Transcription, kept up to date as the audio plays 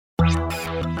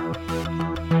In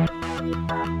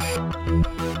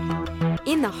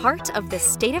the heart of the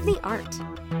state-of-the-art,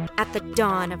 at the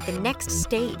dawn of the next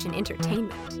stage in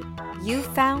entertainment, you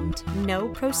found No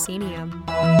Proscenium.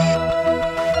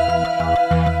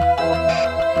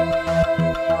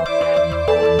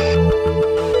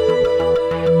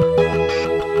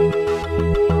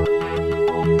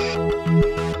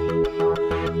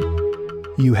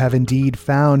 You have indeed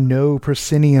found No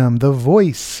Proscenium, the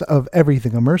voice of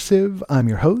everything immersive. I'm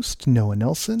your host, Noah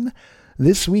Nelson.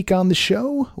 This week on the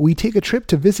show, we take a trip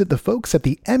to visit the folks at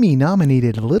the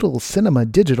Emmy-nominated Little Cinema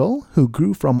Digital, who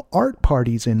grew from art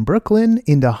parties in Brooklyn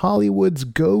into Hollywood's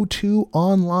go-to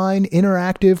online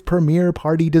interactive premiere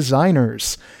party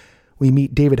designers. We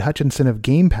meet David Hutchinson of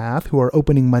GamePath, who are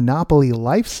opening Monopoly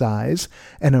Lifesized,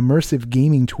 an immersive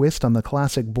gaming twist on the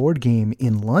classic board game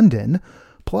in London.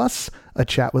 Plus, a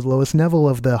chat with Lois Neville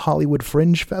of the Hollywood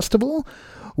Fringe Festival.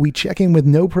 We check in with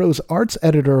NoPro's arts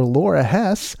editor Laura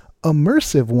Hess,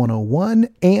 Immersive 101,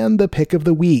 and the pick of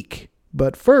the week.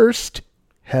 But first,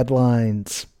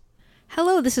 headlines.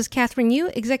 Hello, this is Catherine Yu,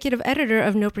 executive editor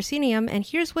of No Proscenium, and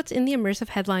here's what's in the immersive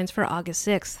headlines for August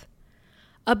 6th.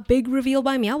 A big reveal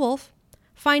by Meow Wolf.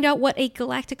 Find out what a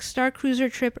Galactic Star Cruiser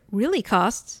trip really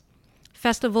costs.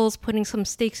 Festivals putting some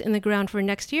stakes in the ground for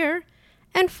next year.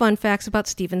 And fun facts about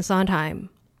Stephen Sondheim.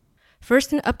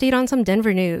 First, an update on some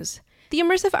Denver news. The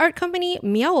immersive art company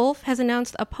Meow Wolf has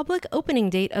announced a public opening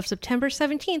date of September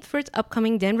 17th for its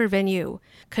upcoming Denver venue.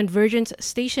 Convergence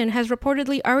Station has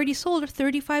reportedly already sold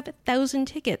 35,000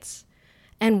 tickets.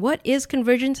 And what is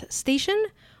Convergence Station?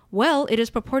 Well, it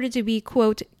is purported to be,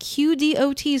 quote,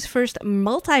 QDOT's first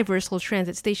multiversal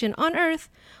transit station on Earth,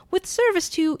 with service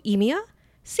to EMEA,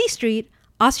 C Street,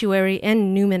 Ossuary,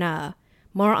 and Numina.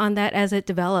 More on that as it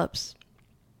develops.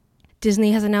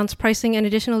 Disney has announced pricing and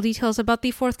additional details about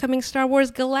the forthcoming Star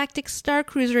Wars Galactic Star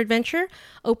Cruiser adventure,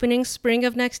 opening spring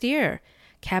of next year.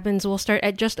 Cabins will start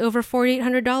at just over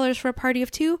 $4,800 for a party of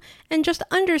 2 and just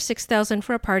under $6,000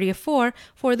 for a party of 4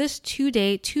 for this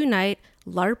 2-day, 2-night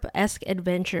LARP-esque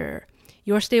adventure.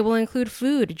 Your stay will include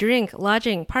food, drink,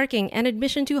 lodging, parking, and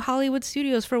admission to Hollywood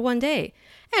studios for 1 day.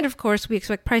 And of course, we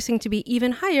expect pricing to be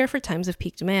even higher for times of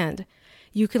peak demand.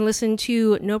 You can listen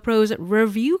to NoPro's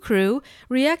review crew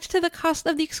react to the cost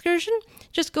of the excursion.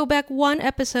 Just go back one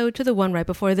episode to the one right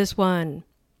before this one.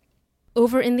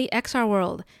 Over in the XR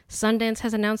world, Sundance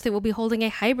has announced it will be holding a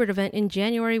hybrid event in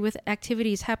January with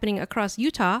activities happening across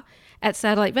Utah at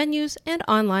satellite venues and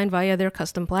online via their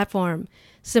custom platform.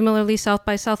 Similarly, South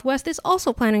by Southwest is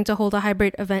also planning to hold a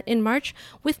hybrid event in March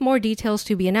with more details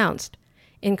to be announced.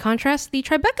 In contrast, the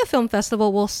Tribeca Film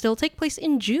Festival will still take place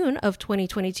in June of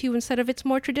 2022 instead of its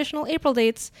more traditional April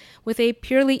dates, with a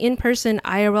purely in-person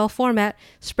IRL format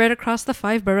spread across the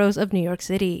 5 boroughs of New York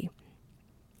City.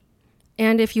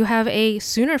 And if you have a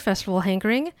sooner festival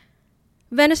hankering,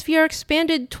 Venice VR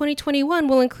Expanded 2021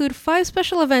 will include 5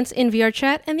 special events in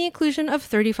VRChat and the inclusion of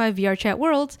 35 VRChat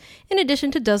worlds, in addition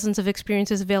to dozens of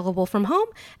experiences available from home,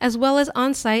 as well as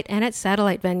on-site and at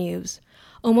satellite venues.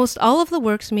 Almost all of the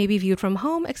works may be viewed from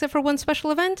home except for one special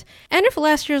event, and if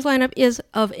last year's lineup is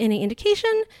of any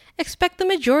indication, expect the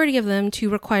majority of them to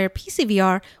require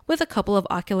PCVR with a couple of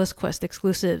Oculus Quest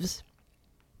exclusives.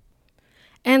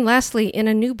 And lastly, in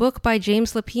a new book by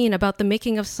James Lapine about the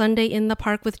making of Sunday in the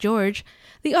Park with George,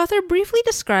 the author briefly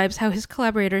describes how his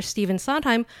collaborator Stephen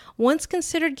Sondheim once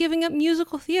considered giving up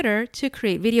musical theater to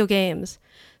create video games.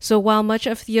 So while much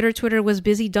of theater Twitter was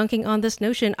busy dunking on this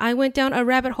notion, I went down a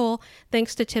rabbit hole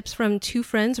thanks to tips from 2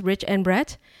 friends, Rich and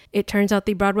Brett. It turns out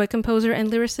the Broadway composer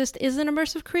and lyricist is an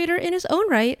immersive creator in his own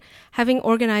right, having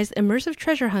organized immersive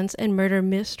treasure hunts and murder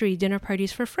mystery dinner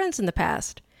parties for friends in the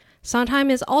past. Sondheim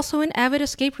is also an avid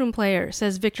escape room player,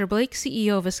 says Victor Blake,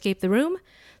 CEO of Escape the Room.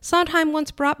 Sondheim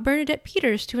once brought Bernadette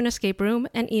Peters to an escape room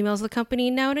and emails the company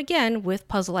now and again with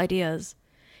puzzle ideas.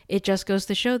 It just goes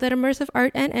to show that immersive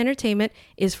art and entertainment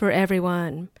is for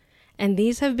everyone. And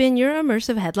these have been your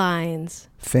immersive headlines.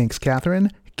 Thanks, Catherine.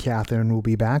 Catherine will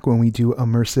be back when we do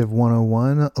Immersive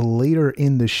 101 later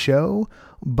in the show.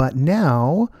 But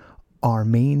now, our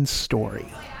main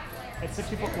story. It's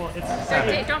 64, well, it's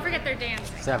 7. Don't forget their dance.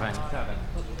 7.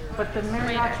 But the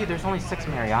mariachi, there's only 6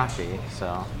 mariachi,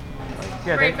 so...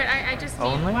 yeah, right, but I just need,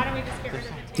 only? Why don't we just get rid of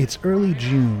it? It's early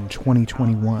June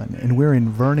 2021, and we're in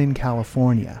Vernon,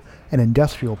 California, an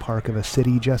industrial park of a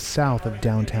city just south of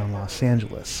downtown Los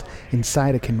Angeles,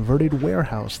 inside a converted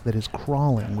warehouse that is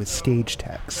crawling with stage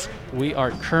techs. We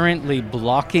are currently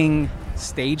blocking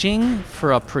staging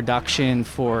for a production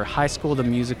for High School the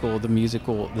Musical,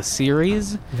 the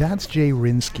series. That's Jay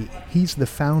Rinsky. He's the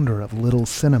founder of Little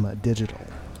Cinema Digital.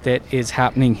 That is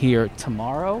happening here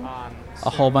tomorrow. A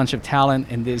whole bunch of talent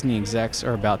and Disney execs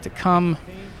are about to come.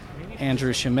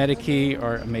 Andrew Shemedicki,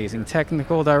 our amazing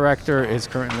technical director, is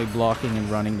currently blocking and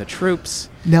running the troops.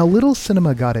 Now, Little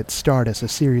Cinema got its start as a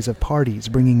series of parties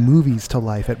bringing movies to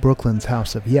life at Brooklyn's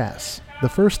House of Yes. The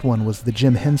first one was the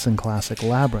Jim Henson classic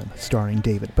Labyrinth, starring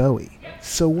David Bowie.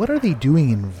 So what are they doing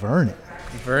in Vernon?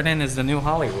 Vernon is the new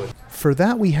Hollywood. For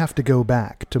that, we have to go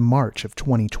back to March of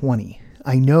 2020.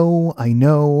 I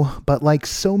know, but like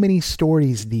so many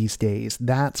stories these days,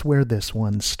 that's where this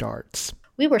one starts.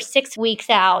 We were 6 weeks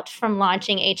out from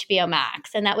launching HBO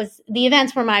Max, and the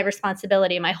events were my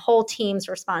responsibility, my whole team's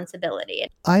responsibility.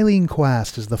 Eileen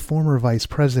Quast is the former vice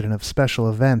president of special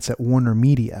events at Warner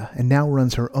Media and now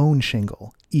runs her own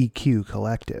shingle, EQ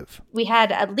Collective. We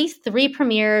had at least 3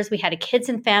 premieres. We had a kids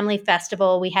and family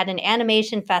festival. We had an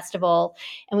animation festival,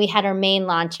 and we had our main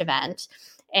launch event.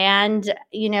 And,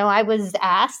 I was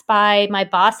asked by my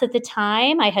boss at the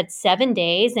time. I had 7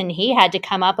 days, and he had to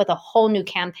come up with a whole new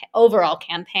overall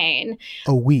campaign.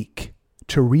 A week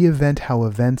to reinvent how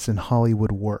events in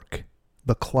Hollywood work.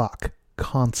 The clock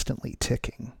constantly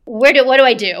ticking. What do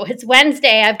I do? It's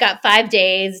Wednesday. I've got 5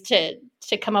 days to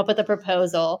come up with a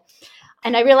proposal.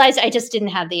 And I realized I just didn't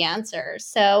have the answers.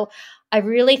 So I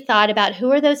really thought about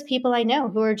who are those people I know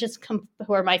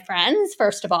who are my friends,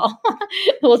 first of all,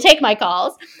 who will take my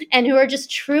calls, and who are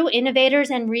just true innovators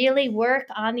and really work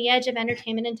on the edge of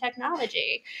entertainment and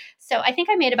technology. So I think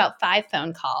I made about 5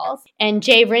 phone calls, and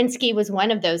Jay Rinsky was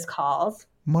one of those calls.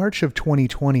 March of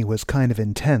 2020 was kind of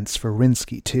intense for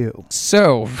Rinsky, too.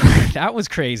 So, that was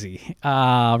crazy.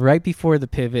 Right before the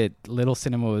pivot, Little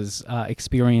Cinema was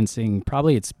experiencing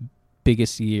probably its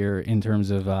biggest year in terms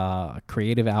of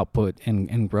creative output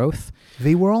and growth.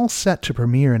 They were all set to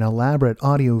premiere an elaborate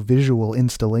audio-visual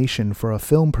installation for a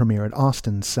film premiere at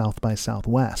Austin's South by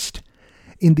Southwest.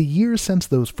 In the years since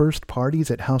those first parties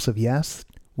at House of Yes,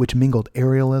 which mingled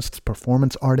aerialists,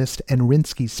 performance artists, and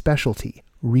Rinsky's specialty,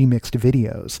 remixed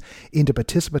videos, into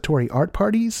participatory art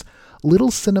parties,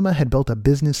 Little Cinema had built a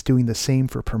business doing the same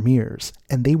for premieres,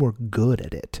 and they were good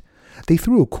at it. They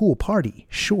threw a cool party,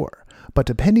 sure, but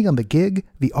depending on the gig,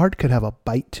 the art could have a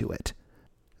bite to it.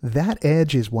 That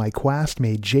edge is why Quast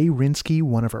made Jay Rinsky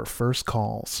one of her first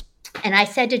calls. And I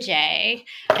said to Jay,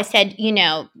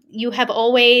 you have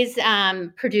always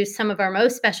produced some of our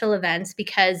most special events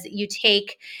because you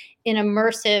take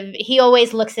he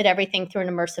always looks at everything through an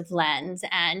immersive lens.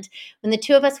 And when the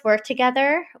two of us work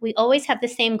together, we always have the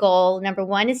same goal. Number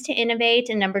 1 is to innovate,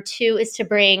 and number 2 is to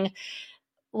bring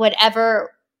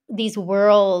whatever these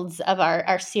worlds of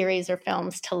our series or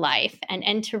films to life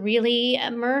and to really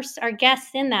immerse our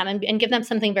guests in them and give them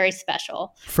something very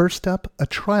special. First up, a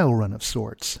trial run of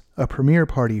sorts, a premiere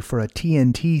party for a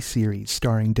TNT series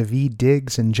starring Daveed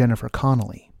Diggs and Jennifer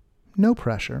Connelly. No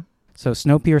pressure. So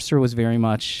Snowpiercer was very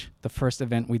much the first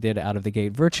event we did out of the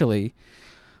gate virtually,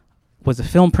 was a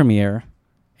film premiere,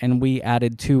 and we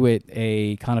added to it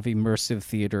a kind of immersive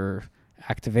theater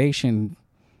activation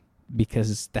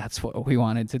because that's what we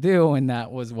wanted to do, and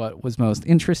that was what was most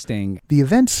interesting. The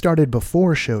event started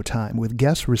before showtime, with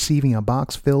guests receiving a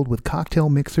box filled with cocktail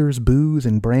mixers, booze,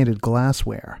 and branded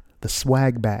glassware, the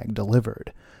swag bag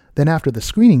delivered. Then after the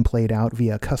screening played out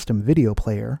via a custom video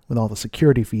player, with all the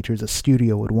security features a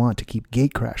studio would want to keep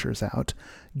gatecrashers out,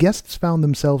 guests found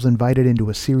themselves invited into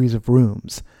a series of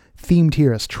rooms, themed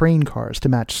here as train cars to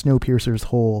match Snowpiercer's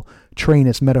whole train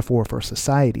as metaphor for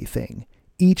society thing,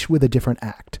 each with a different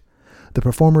act. The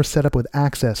performers set up with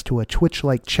access to a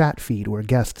Twitch-like chat feed where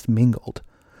guests mingled.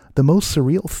 The most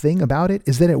surreal thing about it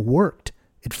is that it worked.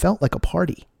 It felt like a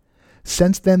party.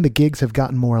 Since then, the gigs have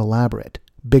gotten more elaborate.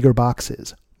 Bigger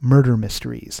boxes, murder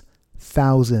mysteries,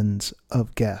 thousands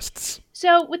of guests.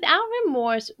 So Without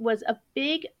Remorse was a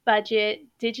big budget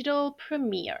digital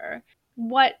premiere.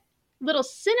 What Little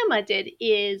Cinema did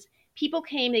is people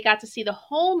came, they got to see the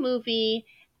whole movie,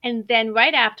 and then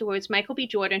right afterwards, Michael B.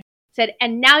 Jordan said,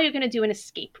 and now you're going to do an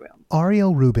escape room.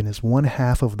 Ariel Rubin is one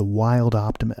half of the Wild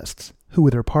Optimists, who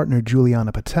with her partner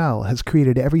Juliana Patel has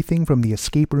created everything from the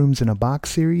Escape Rooms in a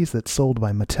Box series that's sold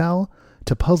by Mattel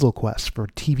to Puzzle Quests for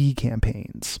TV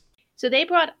campaigns. So they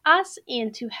brought us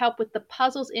in to help with the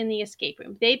puzzles in the escape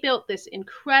room. They built this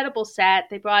incredible set.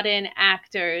 They brought in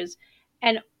actors.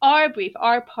 And our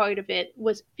part of it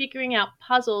was figuring out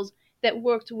puzzles that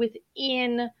worked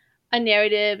within a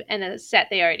narrative and a set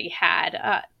they already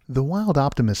had. The Wild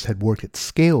Optimists had worked at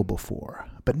scale before,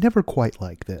 but never quite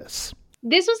like this.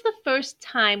 This was the first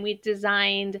time we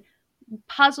designed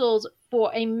puzzles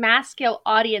for a mass scale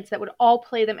audience that would all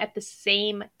play them at the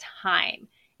same time.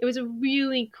 It was a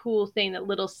really cool thing that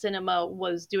Little Cinema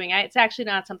was doing. It's actually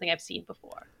not something I've seen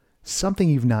before. Something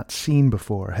you've not seen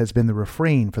before has been the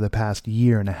refrain for the past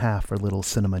year and a half for Little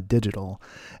Cinema Digital,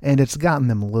 and it's gotten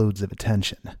them loads of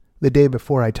attention. The day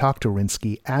before I talked to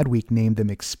Rinsky, Adweek named them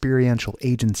Experiential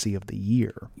Agency of the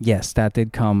Year. Yes, that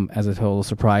did come as a total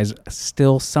surprise.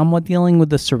 Still somewhat dealing with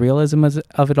the surrealism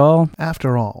of it all.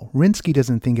 After all, Rinsky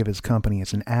doesn't think of his company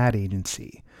as an ad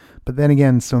agency. But then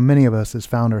again, so many of us has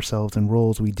found ourselves in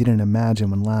roles we didn't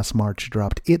imagine when Last March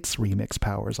dropped its remix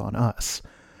powers on us.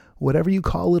 Whatever you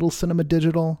call Little Cinema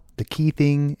Digital, the key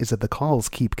thing is that the calls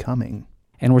keep coming.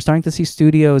 And we're starting to see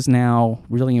studios now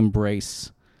really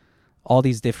embrace all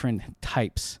these different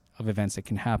types of events that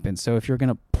can happen. So if you're going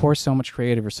to pour so much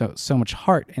creative or so much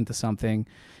heart into something,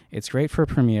 it's great for a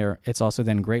premiere. It's also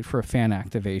then great for a fan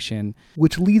activation.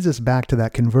 Which leads us back to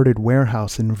that converted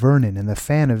warehouse in Vernon and the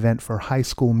fan event for High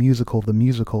School Musical,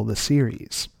 the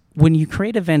series. When you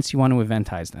create events, you want to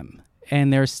eventize them.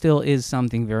 And there still is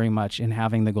something very much in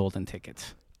having the golden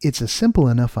ticket. It's a simple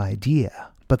enough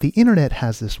idea, but the internet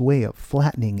has this way of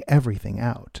flattening everything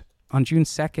out. On June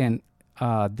 2nd,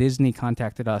 Disney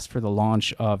contacted us for the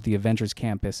launch of the Avengers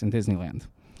Campus in Disneyland.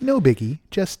 No biggie,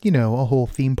 just, a whole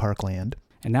theme park land.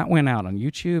 And that went out on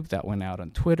YouTube, that went out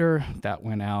on Twitter, that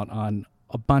went out on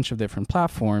a bunch of different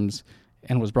platforms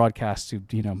and was broadcast to,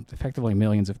 effectively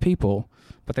millions of people,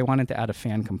 but they wanted to add a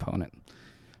fan component.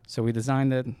 So we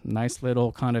designed a nice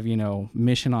little kind of,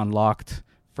 mission unlocked,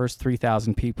 first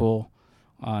 3,000 people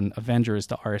on Avengers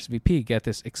to RSVP get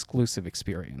this exclusive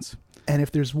experience. And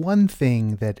if there's one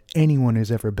thing that anyone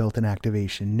who's ever built an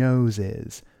activation knows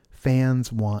is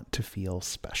fans want to feel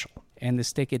special. And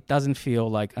this ticket doesn't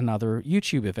feel like another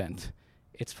YouTube event.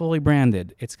 It's fully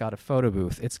branded. It's got a photo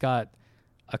booth. It's got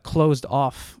a closed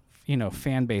off,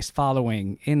 fan base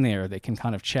following in there. They can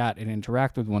kind of chat and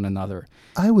interact with one another.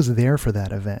 I was there for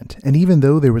that event, and even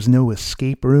though there was no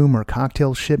escape room or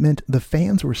cocktail shipment, the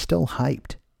fans were still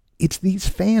hyped. It's these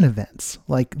fan events,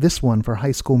 like this one for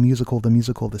High School Musical,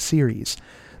 the series,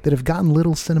 that have gotten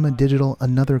Little Cinema Digital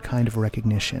another kind of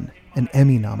recognition, an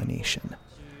Emmy nomination.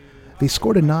 They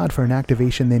scored a nod for an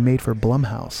activation they made for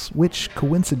Blumhouse, which,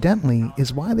 coincidentally,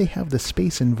 is why they have the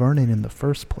space in Vernon in the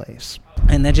first place.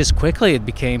 And then just quickly, it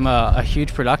became a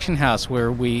huge production house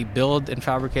where we build and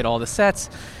fabricate all the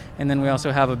sets, and then we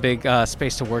also have a big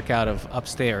space to work out of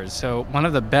upstairs. So one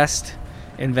of the best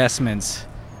investments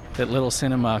that Little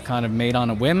Cinema kind of made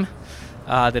on a whim,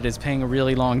 that is paying a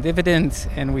really long dividend,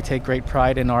 and we take great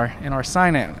pride in our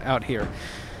sign out here.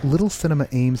 Little Cinema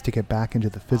aims to get back into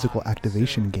the physical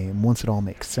activation game once it all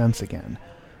makes sense again.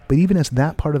 But even as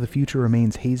that part of the future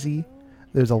remains hazy,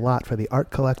 there's a lot for the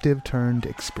art collective turned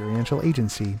experiential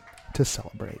agency to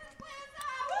celebrate.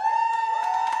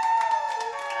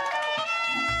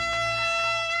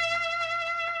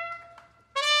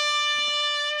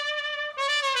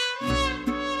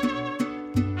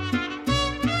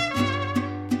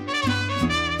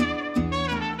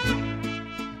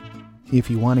 If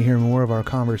you want to hear more of our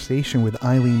conversation with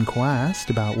Eileen Quast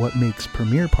about what makes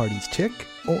premiere parties tick,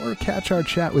 or catch our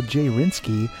chat with Jay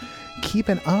Rinsky, keep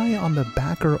an eye on the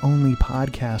backer-only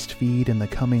podcast feed in the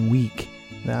coming week.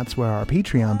 That's where our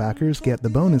Patreon backers get the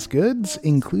bonus goods,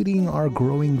 including our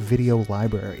growing video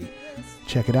library.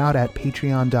 Check it out at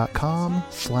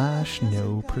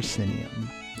patreon.com/noproscenium.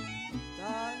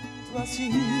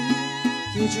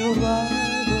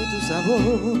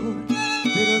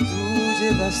 Pero tú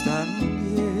llevas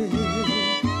también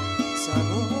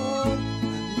sabor a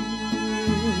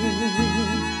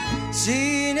mí.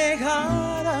 Si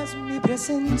negaras mi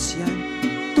presencia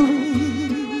en tu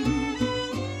vida,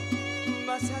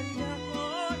 bastaría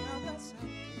con abrazarte.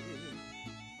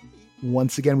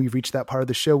 Once again, we've reached that part of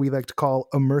the show we like to call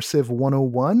Immersive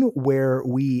 101, where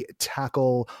we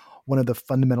tackle one of the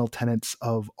fundamental tenets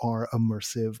of our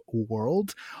immersive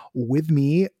world. With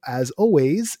me, as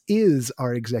always, is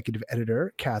our executive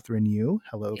editor, Catherine Yu.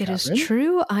 Hello, Catherine. It is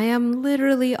true. I am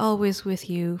literally always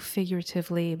with you,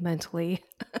 figuratively, mentally.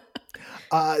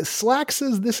 Slack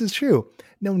says this is true.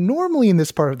 Now, normally in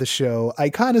this part of the show, I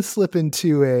kind of slip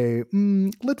into a,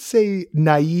 let's say,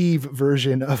 naive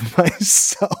version of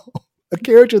myself. A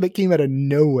character that came out of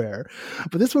nowhere,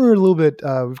 but this one we're a little bit.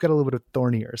 We've got a little bit of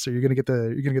thornier, so you're gonna get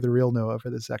the real Noah for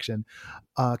this section.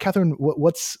 Catherine,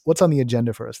 what's on the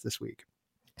agenda for us this week?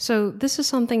 So this is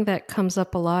something that comes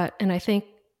up a lot, and I think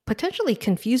potentially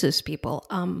confuses people.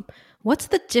 What's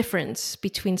the difference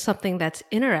between something that's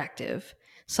interactive,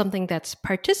 something that's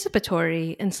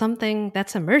participatory, and something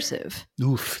that's immersive?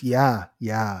 Oof, yeah.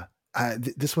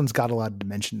 This one's got a lot of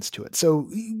dimensions to it. So,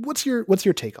 what's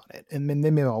your take on it? And then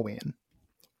maybe I'll weigh in.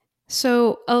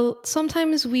 So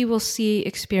sometimes we will see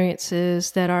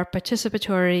experiences that are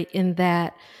participatory in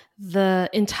that the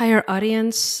entire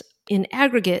audience in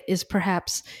aggregate is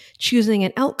perhaps choosing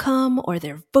an outcome, or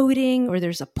they're voting, or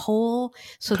there's a poll.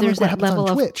 So Kinda there's like what that happens level on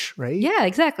of Twitch, right? Yeah,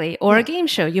 exactly. Or Yeah. a game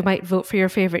show. You might vote for your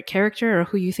favorite character or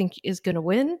who you think is going to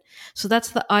win. So that's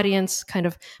the audience kind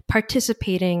of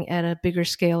participating at a bigger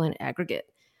scale in aggregate.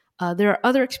 There are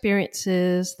other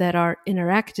experiences that are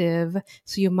interactive.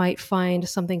 So you might find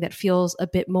something that feels a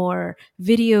bit more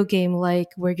video game like,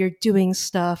 where you're doing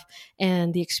stuff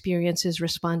and the experience is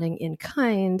responding in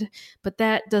kind, but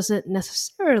that doesn't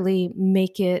necessarily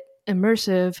make it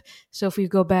immersive. So if we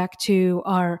go back to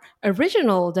our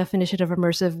original definition of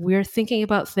immersive, we're thinking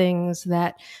about things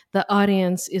that the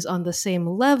audience is on the same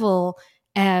level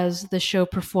as the show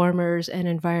performers and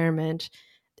environment.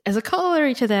 As a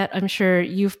corollary to that, I'm sure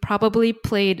you've probably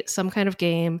played some kind of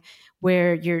game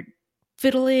where you're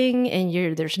fiddling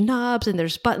and there's knobs and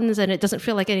there's buttons and it doesn't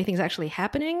feel like anything's actually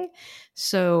happening.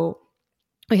 So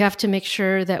we have to make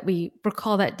sure that we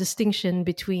recall that distinction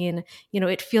between,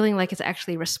 it feeling like it's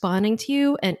actually responding to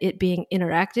you and it being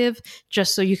interactive,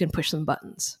 just so you can push some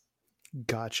buttons.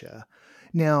 Gotcha.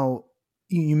 Now,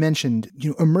 you mentioned,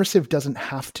 immersive doesn't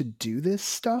have to do this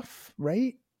stuff,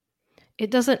 right? It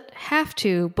doesn't have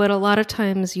to, but a lot of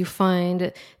times you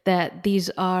find that these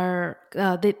are,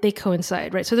 they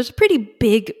coincide, right? So there's a pretty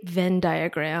big Venn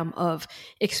diagram of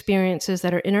experiences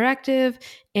that are interactive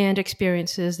and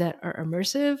experiences that are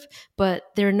immersive, but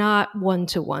they're not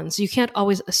one-to-one. So you can't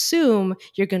always assume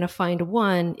you're going to find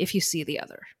one if you see the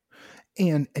other.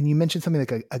 And you mentioned something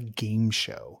like a game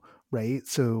show, right?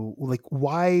 So like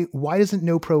why doesn't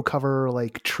No Pro cover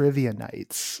like trivia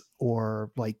nights or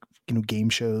like, game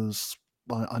shows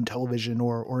on television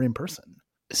or in person?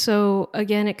 So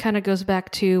again, it kind of goes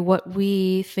back to what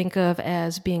we think of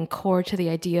as being core to the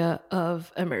idea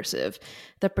of immersive.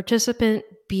 The participant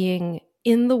being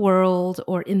in the world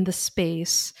or in the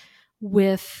space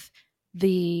with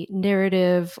the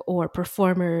narrative or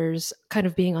performers kind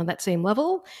of being on that same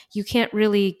level. You can't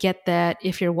really get that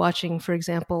if you're watching, for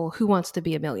example, Who Wants to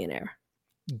Be a Millionaire?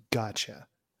 Gotcha.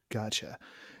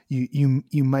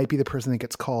 You might be the person that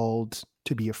gets called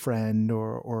to be a friend,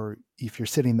 or if you're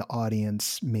sitting in the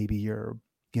audience, maybe you're,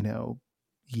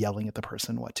 yelling at the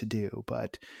person what to do,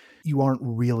 but you aren't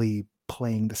really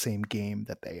playing the same game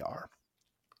that they are.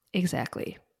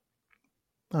 Exactly.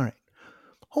 All right.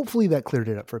 Hopefully that cleared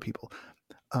it up for people.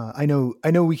 I know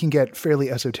we can get fairly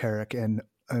esoteric, and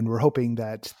we're hoping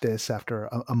that this, after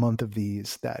a month of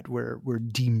these, that we're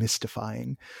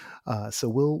demystifying. So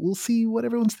we'll see what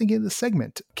everyone's thinking of this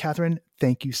segment. Catherine,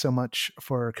 thank you so much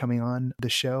for coming on the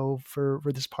show for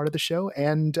this part of the show,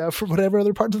 and for whatever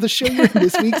other parts of the show you're in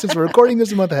this week, since we're recording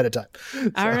this a month ahead of time.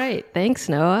 So. All right. Thanks,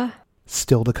 Noah.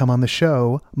 Still to come on the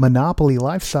show, Monopoly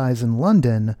Lifesized in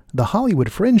London, the Hollywood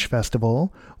Fringe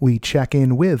Festival. We check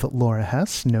in with Laura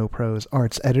Hess, No Pro's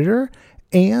arts editor,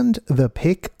 and the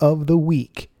pick of the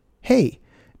week. Hey,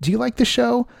 do you like the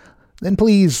show? Then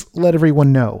please let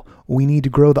everyone know. We need to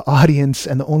grow the audience,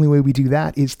 and the only way we do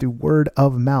that is through word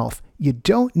of mouth. You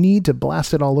don't need to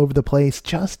blast it all over the place.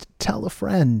 Just tell a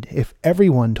friend. If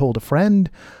everyone told a friend,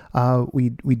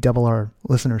 we double our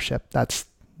listenership.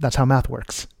 That's how math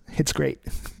works. It's great.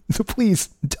 So please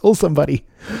tell somebody.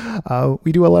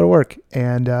 We do a lot of work,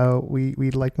 and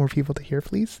we'd like more people to hear,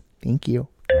 please. Thank you.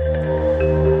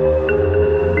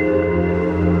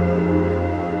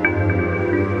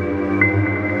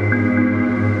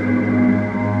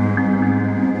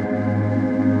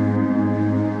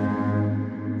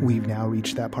 We've now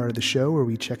reached that part of the show where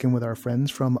we check in with our friends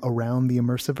from around the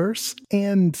Immersiverse,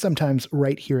 and sometimes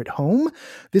right here at home.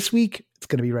 This week, it's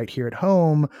going to be right here at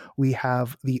home. We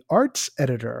have the arts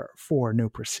editor for No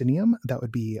Proscenium. That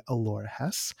would be Laura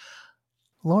Hess.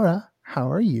 Laura,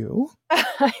 how are you?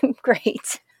 I'm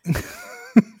great.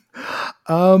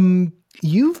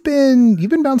 You've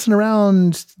been bouncing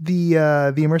around the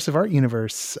immersive art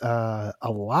universe a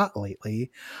lot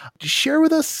lately. Share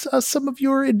with us some of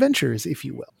your adventures, if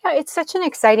you will. Yeah, it's such an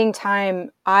exciting time.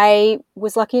 I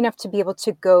was lucky enough to be able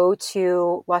to go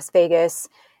to Las Vegas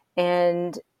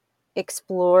and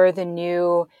explore the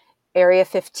new Area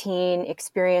 15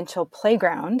 experiential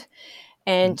playground,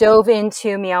 and dove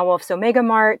into Meow Wolf's Omega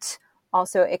Mart,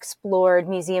 also explored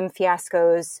Museum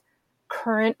Fiasco's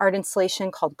current art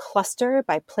installation called Cluster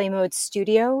by Playmode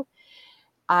Studio.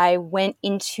 I went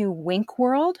into Wink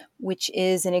World, which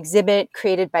is an exhibit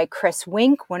created by Chris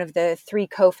Wink, one of the 3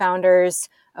 co-founders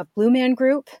of Blue Man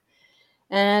Group.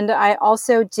 And I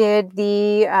also did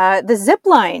the zip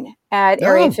line at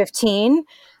Area 15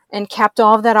 and capped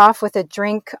all of that off with a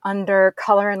drink under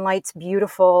Color and Light's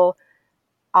beautiful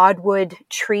Oddwood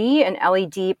tree, an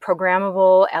LED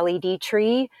programmable LED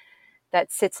tree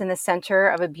that sits in the center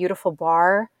of a beautiful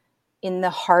bar in the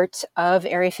heart of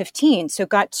Area 15.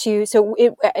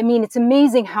 It's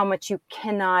amazing how much you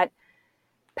cannot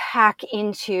pack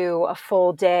into a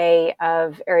full day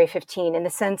of Area 15, in the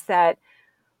sense that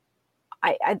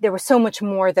there was so much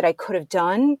more that I could have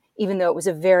done, even though it was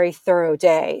a very thorough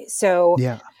day. So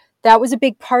Yeah. that was a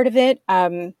big part of it.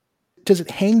 Does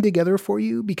it hang together for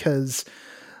you? Because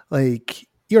like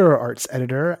you're an arts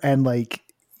editor, and like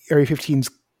Area 15's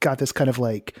got this kind of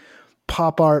like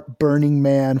pop art Burning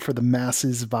Man for the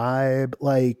masses vibe.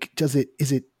 Like, is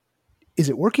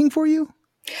it working for you?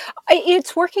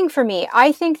 It's working for me.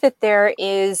 I think that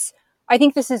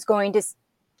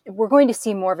we're going to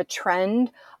see more of a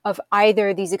trend of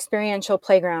either these experiential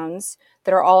playgrounds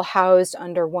that are all housed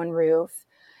under one roof.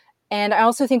 And I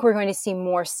also think we're going to see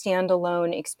more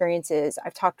standalone experiences.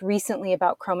 I've talked recently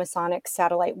about Chromasonic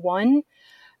Satellite 1.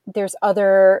 There's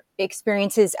other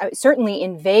experiences, certainly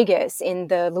in Vegas, in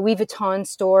the Louis Vuitton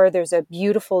store. There's a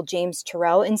beautiful James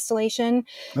Turrell installation.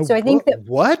 Oh, So I think that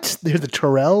what? There's the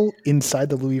Turrell inside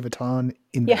the Louis Vuitton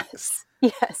in Vegas.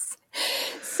 Yes.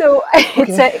 So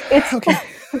it's okay.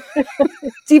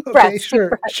 deep breaths.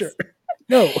 Okay, sure.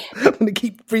 No, I'm going to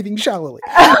keep breathing shallowly.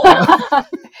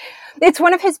 It's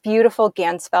one of his beautiful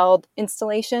Gansfeld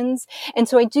installations. And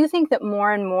so I do think that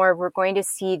more and more we're going to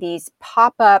see these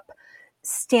pop-up,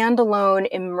 standalone,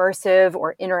 immersive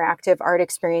or interactive art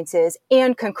experiences.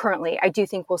 And concurrently, I do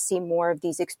think we'll see more of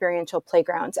these experiential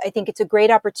playgrounds. I think it's a great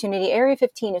opportunity. Area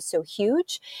 15 is so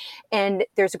huge, and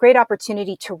there's a great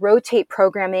opportunity to rotate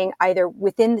programming either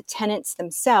within the tenants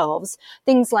themselves.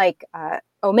 Things like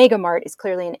Omega Mart is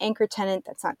clearly an anchor tenant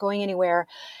that's not going anywhere.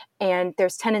 And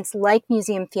there's tenants like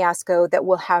Museum Fiasco that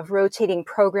will have rotating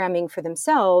programming for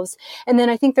themselves. And then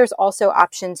I think there's also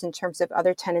options in terms of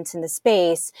other tenants in the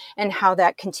space and how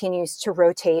that continues to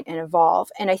rotate and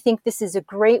evolve. And I think this is a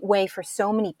great way for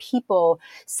so many people,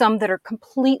 some that are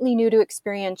completely new to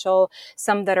experiential,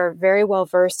 some that are very well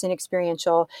versed in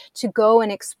experiential, to go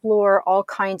and explore all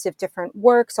kinds of different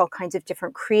works, all kinds of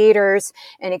different creators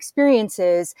and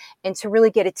experiences, and to really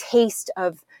get a taste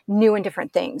of new and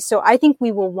different things. So I think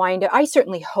I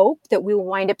certainly hope that we will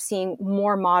wind up seeing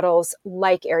more models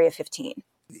like Area 15.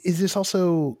 Is this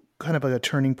also kind of a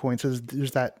turning point? So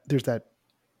there's that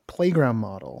playground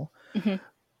model, Mm-hmm.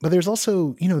 but there's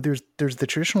also, there's the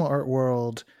traditional art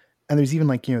world, and there's even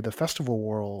like, the festival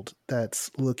world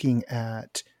that's looking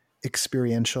at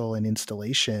experiential and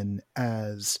installation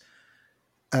as,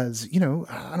 I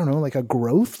don't know, like a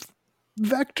growth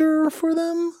vector for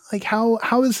them. Like how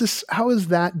is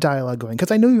that dialogue going?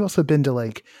 Because I know you've also been to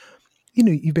like,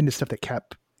 you've been to stuff that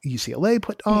UCLA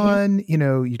put on,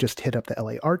 Mm-hmm. You just hit up the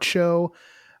LA art show.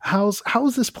 How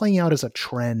is this playing out as a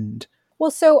trend?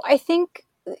 Well, so I think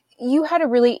you had a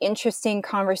really interesting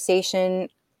conversation,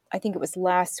 I think it was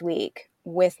last week,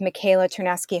 with Michaela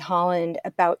Ternaski Holland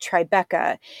about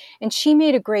Tribeca. And she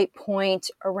made a great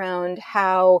point around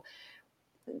how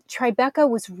Tribeca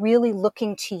was really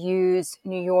looking to use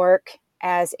New York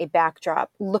as a backdrop,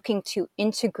 looking to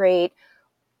integrate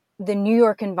the New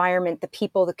York environment, the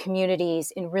people, the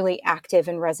communities in really active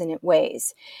and resonant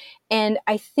ways. And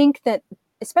I think that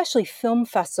especially film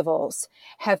festivals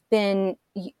have been,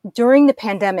 during the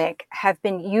pandemic, have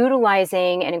been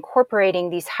utilizing and incorporating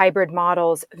these hybrid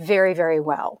models very, very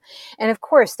well. And of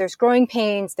course, there's growing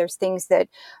pains. There's things that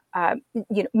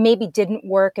maybe didn't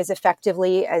work as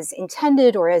effectively as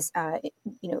intended or as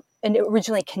and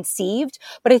originally conceived.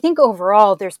 But I think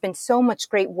overall, there's been so much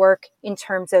great work in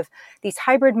terms of these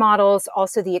hybrid models,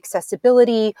 also the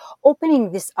accessibility,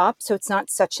 opening this up so it's not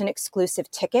such an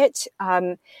exclusive ticket.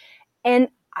 And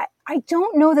I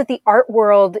don't know that the art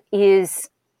world is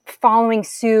following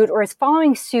suit or is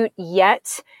following suit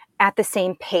yet at the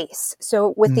same pace.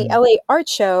 So with the LA Art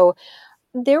Show,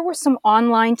 there were some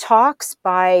online talks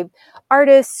by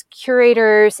artists,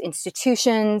 curators,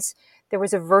 institutions. There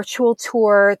was a virtual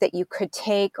tour that you could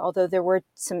take, although there were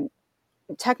some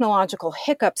technological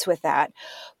hiccups with that.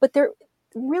 But there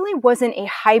really wasn't a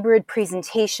hybrid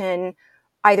presentation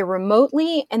either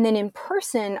remotely and then in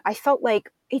person. I felt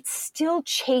like it's still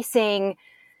chasing,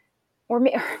 or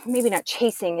maybe not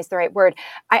chasing is the right word.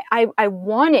 I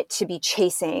want it to be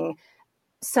chasing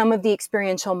some of the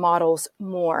experiential models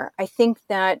more. I think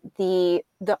that the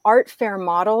art fair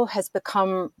model has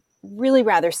become really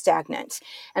rather stagnant.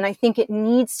 And I think it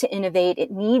needs to innovate, it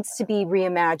needs to be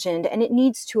reimagined, and it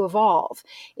needs to evolve.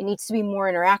 It needs to be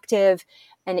more interactive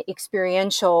and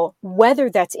experiential, whether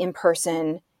that's in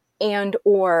person and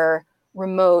or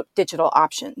remote digital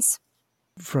options.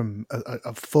 From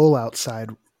a full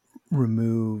outside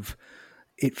remove,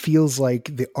 it feels like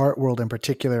the art world in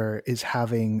particular is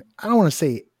having, I don't want to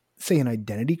say say an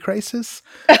identity crisis,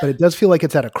 but it does feel like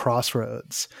it's at a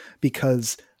crossroads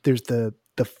because there's the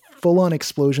full-on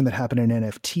explosion that happened in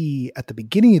NFT at the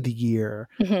beginning of the year.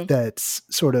 Mhm. That's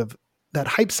sort of that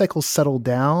hype cycle settled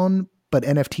down, but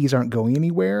NFTs aren't going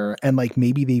anywhere. And like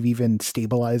maybe they've even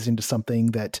stabilized into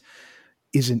something that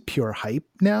isn't pure hype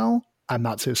now. I'm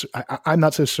not so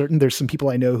certain. There's some people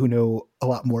I know who know a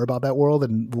lot more about that world,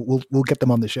 and we'll get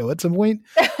them on the show at some point.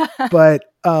 But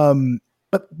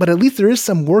at least there is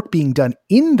some work being done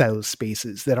in those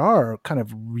spaces that are kind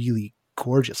of really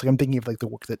gorgeous. Like I'm thinking of like the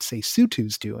work that say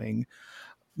Sutu's doing,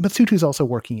 but Sutu's also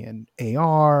working in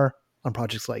AR on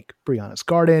projects like Brianna's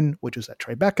Garden, which is at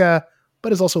Tribeca,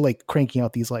 but is also like cranking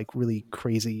out these like really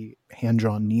crazy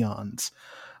hand-drawn neons.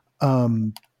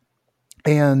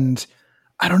 And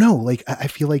I don't know, like I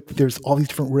feel like there's all these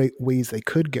different ways they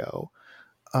could go.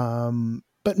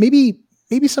 But maybe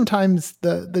sometimes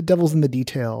the devil's in the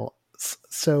detail.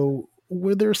 So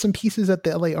were there some pieces at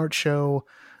the LA Art Show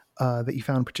that you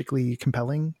found particularly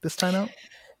compelling this time out?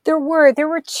 There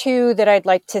were two that I'd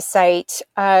like to cite.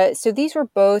 So these were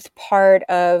both part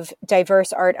of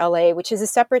Diverse Art LA, which is a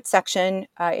separate section.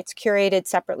 It's curated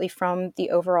separately from the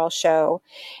overall show.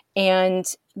 And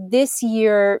this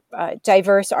year,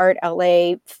 Diverse Art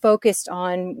LA focused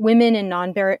on women and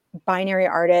non-binary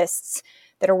artists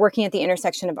that are working at the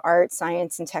intersection of art,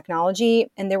 science, and technology.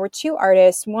 And there were two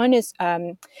artists. One is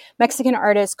Mexican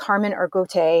artist Carmen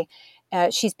Argote.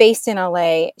 She's based in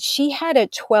LA. She had a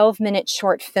 12-minute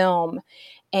short film,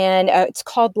 and it's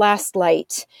called Last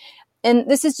Light. And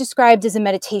this is described as a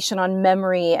meditation on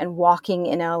memory and walking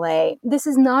in LA. This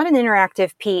is not an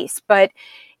interactive piece, but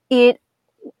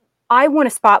I want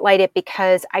to spotlight it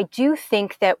because I do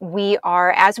think that we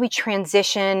are, as we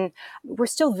transition, we're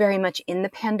still very much in the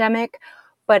pandemic,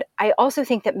 but I also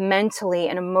think that mentally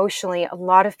and emotionally, a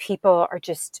lot of people are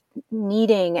just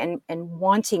needing and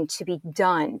wanting to be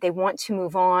done. They want to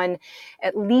move on,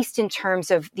 at least in terms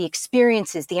of the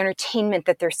experiences, the entertainment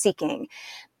that they're seeking.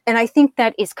 And I think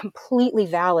that is completely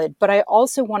valid. But I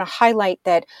also want to highlight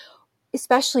that,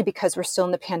 especially because we're still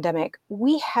in the pandemic,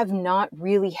 we have not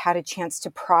really had a chance to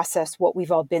process what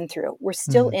we've all been through. We're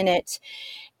still in it.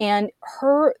 And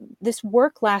this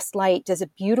work, Last Light, does a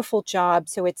beautiful job.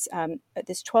 So it's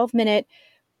this 12-minute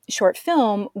short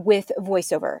film with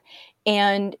voiceover.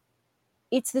 And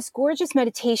it's this gorgeous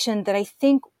meditation that I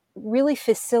think really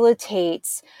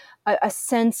facilitates a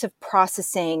sense of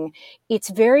processing.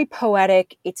 It's very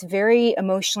poetic. It's very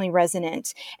emotionally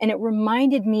resonant. And it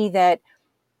reminded me that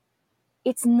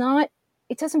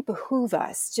it doesn't behoove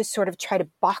us to sort of try to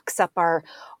box up our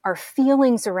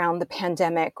feelings around the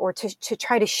pandemic, or to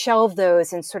try to shelve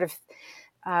those and sort of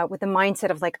with the mindset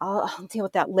of like, I'll deal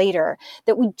with that later.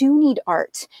 That we do need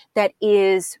art that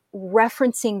is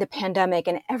referencing the pandemic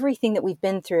and everything that we've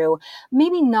been through,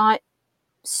 maybe not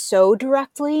so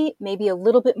directly, maybe a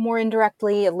little bit more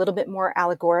indirectly, a little bit more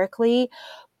allegorically,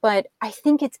 but I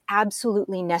think it's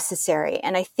absolutely necessary.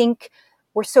 And I think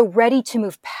we're so ready to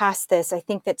move past this. I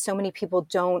think that so many people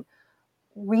don't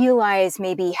realize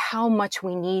maybe how much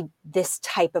we need this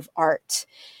type of art.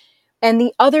 And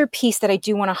the other piece that I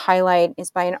do want to highlight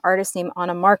is by an artist named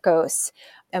Ana Marcos,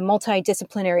 a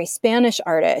multidisciplinary Spanish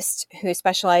artist who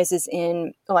specializes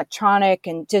in electronic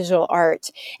and digital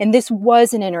art. And this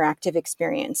was an interactive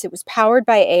experience. It was powered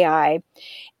by AI,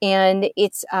 and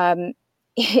it's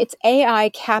AI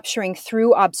capturing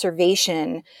through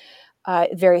observation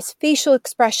various facial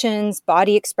expressions,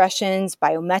 body expressions,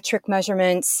 biometric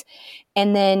measurements,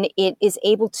 and then it is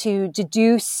able to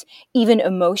deduce even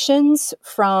emotions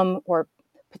from, or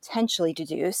potentially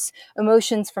deduce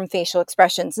emotions from facial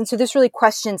expressions. And so this really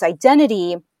questions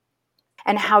identity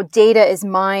and how data is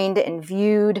mined and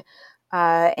viewed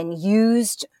and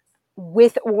used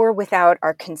with or without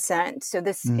our consent. So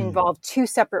this involved two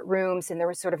separate rooms, and there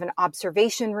was sort of an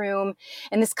observation room,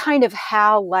 and this kind of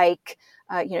HAL like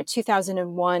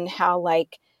 2001 HAL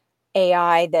like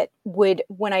AI that would,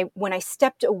 when I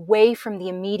stepped away from the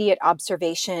immediate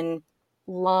observation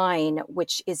line,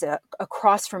 which is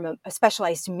across from a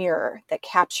specialized mirror that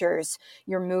captures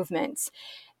your movements,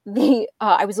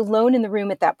 I was alone in the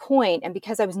room at that point, and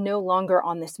because I was no longer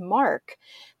on this mark,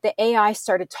 the AI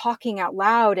started talking out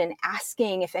loud and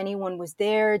asking if anyone was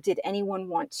there. Did anyone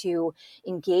want to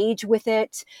engage with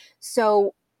it?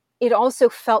 So it also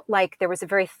felt like there was a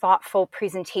very thoughtful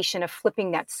presentation of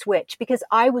flipping that switch, because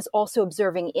I was also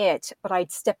observing it, but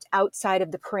I'd stepped outside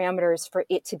of the parameters for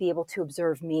it to be able to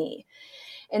observe me.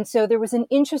 And so there was an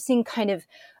interesting kind of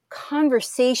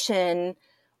conversation,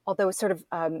 although sort of,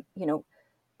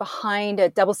 behind a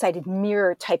double-sided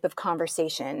mirror type of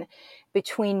conversation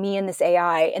between me and this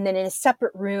AI. And then in a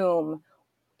separate room,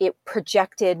 it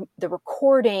projected the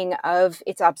recording of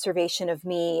its observation of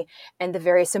me and the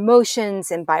various emotions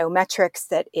and biometrics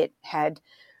that it had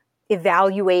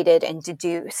evaluated and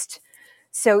deduced.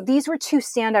 So these were two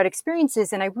standout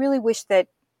experiences, and I really wish that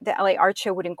the LA Art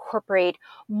Show would incorporate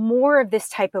more of this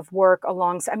type of work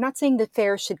alongside. I'm not saying the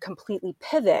fair should completely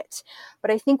pivot,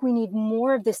 but I think we need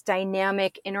more of this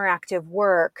dynamic, interactive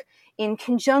work in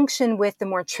conjunction with the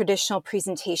more traditional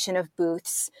presentation of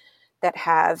booths that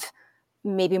have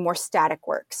maybe more static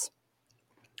works.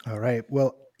 All right.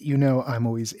 Well, I'm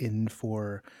always in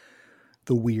for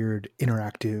the weird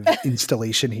interactive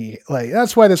installation.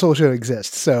 That's why this whole show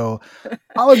exists. So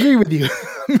I'll agree with you.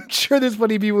 I'm sure there's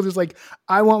plenty of people just like,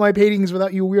 I want my paintings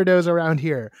without you weirdos around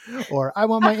here, or I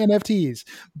want my NFTs,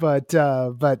 but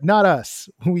not us.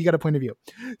 We got a point of view.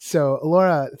 So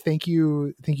Laura, thank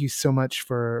you so much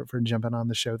for jumping on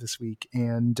the show this week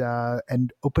and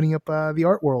opening up the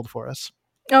art world for us.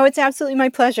 Oh, it's absolutely my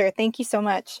pleasure. Thank you so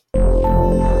much.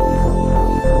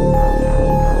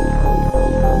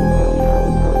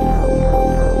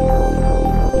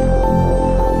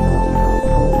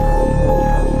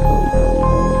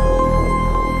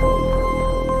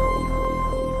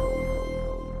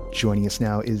 Joining us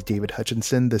now is David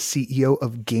Hutchinson, the CEO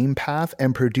of GamePath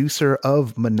and producer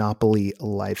of Monopoly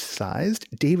Lifesized.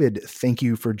 David, thank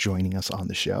you for joining us on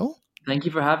the show. Thank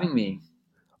you for having me.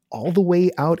 All the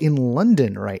way out in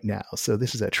London right now. So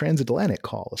this is a transatlantic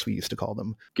call, as we used to call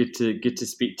them. Good to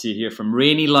speak to you here from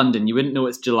rainy London. You wouldn't know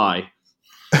it's July.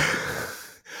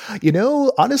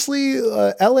 Honestly,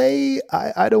 LA,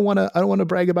 I don't want to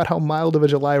brag about how mild of a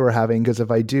July we're having, because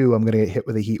if I do, I'm going to get hit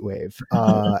with a heat wave.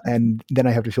 And then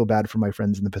I have to feel bad for my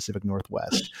friends in the Pacific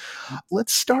Northwest.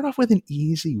 Let's start off with an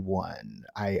easy one.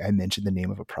 I mentioned the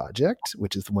name of a project,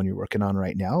 which is the one you're working on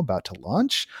right now, about to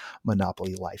launch,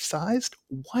 Monopoly Lifesized.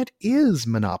 What is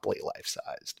Monopoly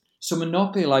Lifesized? So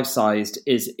Monopoly Lifesized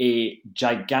is a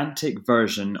gigantic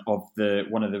version of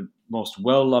one of the most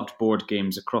well-loved board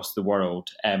games across the world,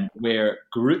 where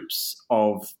groups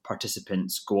of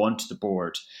participants go onto the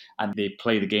board and they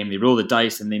play the game. They roll the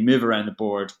dice and they move around the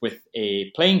board with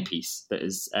a playing piece that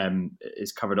is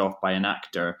covered off by an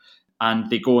actor.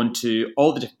 And they go into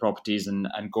all the different properties and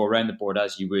go around the board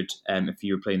as you would if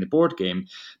you were playing the board game.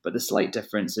 But the slight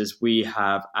difference is we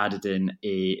have added in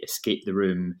a escape the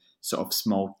room sort of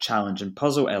small challenge and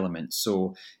puzzle element.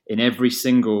 So in every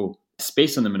single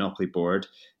space on the Monopoly board,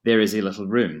 there is a little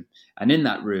room. And in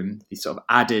that room, the sort of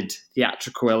added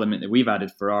theatrical element that we've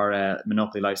added for our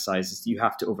Monopoly Lifesize is you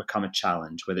have to overcome a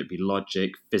challenge, whether it be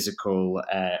logic, physical,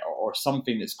 or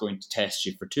something that's going to test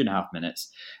you for 2.5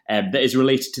 minutes that is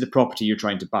related to the property you're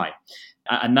trying to buy.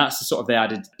 And that's the sort of the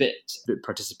added bit that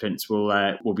participants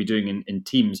will be doing in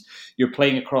teams. You're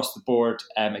playing across the board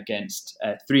against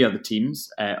 3 other teams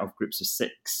of groups of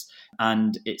 6.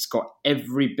 And it's got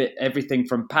everything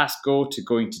from pass go to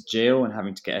going to jail and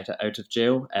having to get out of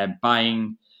jail,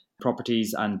 buying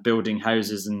properties and building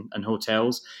houses and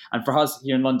hotels. And for us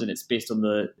here in London, it's based on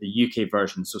the UK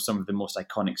version. So some of the most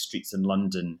iconic streets in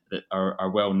London that are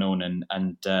well known, and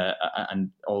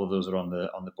all of those are on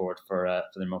the board for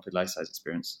the Monopoly Lifesize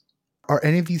experience. Are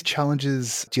any of these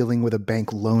challenges dealing with a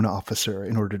bank loan officer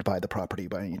in order to buy the property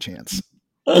by any chance?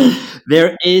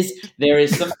 There is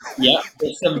some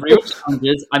there's some real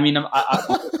challenges. I mean,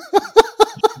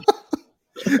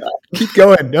 keep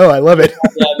going. No, I love it.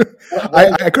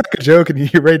 I crack a joke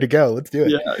and you're ready to go. Let's do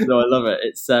it. Yeah, no, I love it.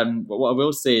 It's but what I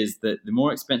will say is that the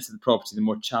more expensive the property, the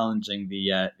more challenging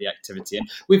the activity. And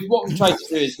what we've tried to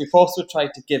do is we've also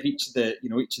tried to give each of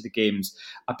the games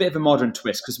a bit of a modern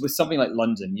twist, because with something like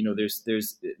London, there's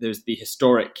the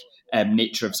historic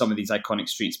nature of some of these iconic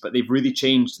streets, but they've really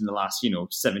changed in the last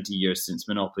 70 years since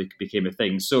Monopoly became a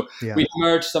thing. So we've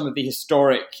merged some of the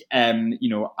historic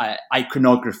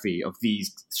iconography of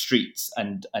these streets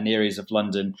and areas of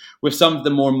London with some of the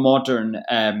more modern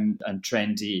and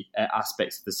trendy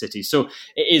aspects of the city. So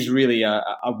it is really a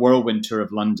whirlwind tour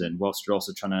of London, whilst you're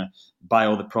also trying to buy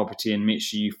all the property and make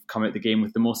sure you come out the game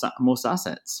with the most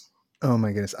assets. Oh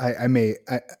my goodness. I may,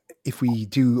 if we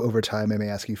do over time, I may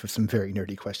ask you for some very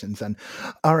nerdy questions then.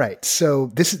 All right.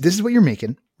 So this is what you're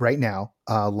making right now,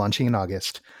 launching in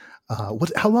August.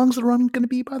 How long is the run going to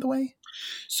be, by the way?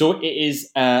 So it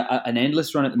is an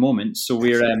endless run at the moment. So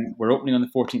we're opening on the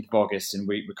 14th of August, and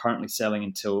we're currently selling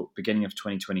until beginning of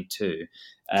 2022.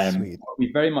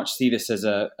 We very much see this as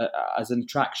an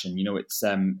attraction.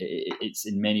 It's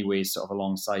in many ways sort of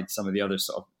alongside some of the other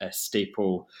sort of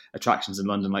staple attractions in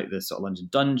London, like the sort of London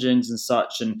Dungeons and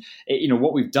such. And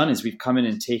what we've done is we've come in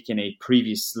and taken a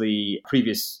previous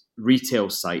retail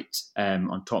site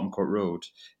on Tottenham Court Road,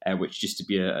 which used to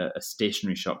be a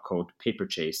stationery shop called Paper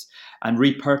Chase, and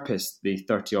repurposed the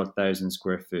 30-odd thousand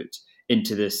square foot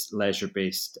into this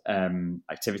leisure-based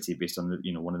activity based on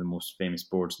one of the most famous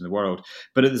boards in the world.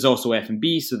 But there's also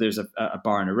F&B, so there's a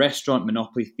bar and a restaurant,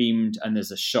 Monopoly themed, and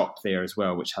there's a shop there as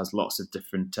well, which has lots of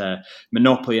different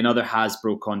Monopoly and other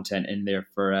Hasbro content in there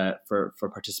for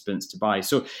participants to buy.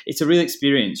 So it's a real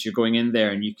experience. You're going in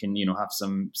there and you can have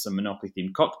some Monopoly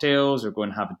themed cocktails, or go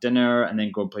and have a dinner, and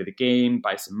then go and play the game,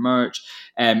 buy some merch.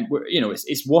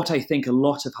 It's what I think a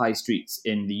lot of high streets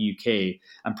in the UK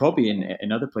and probably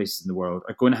in other places in the world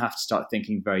are going to have to start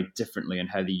thinking very differently on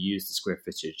how they use the square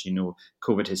footage.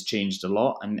 COVID has changed a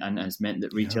lot and has meant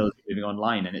that retail is moving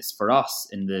online, and it's for us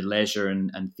in the leisure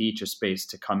and theatre space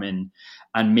to come in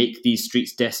and make these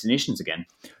streets destinations again.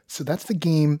 So that's the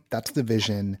game, that's the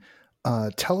vision.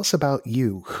 Tell us about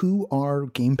you. Who are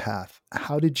GamePath?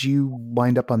 How did you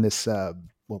wind up on this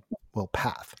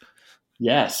path?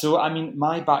 Yeah, so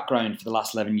my background for the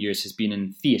last 11 years has been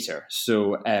in theatre.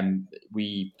 So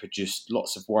we produced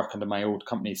lots of work under my old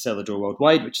company, Cellador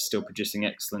Worldwide, which is still producing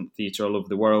excellent theatre all over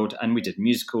the world. And we did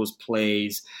musicals,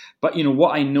 plays. But,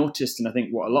 what I noticed, and I think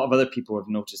what a lot of other people have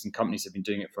noticed, and companies have been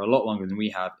doing it for a lot longer than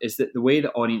we have, is that the way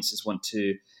that audiences want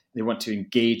to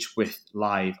engage with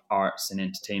live arts and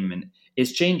entertainment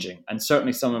is changing. And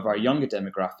certainly some of our younger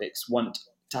demographics want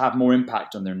to have more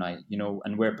impact on their night,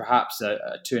 and where perhaps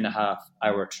a 2.5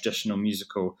 hour traditional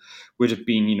musical would have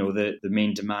been, the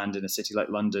main demand in a city like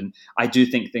London. I do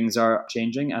think things are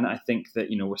changing. And I think that,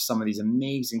 with some of these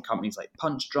amazing companies like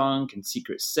Punch Drunk and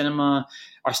Secret Cinema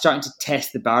are starting to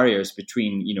test the barriers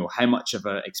between, how much of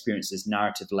an experience is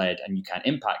narrative led and you can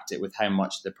impact it, with how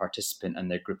much the participant and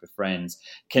their group of friends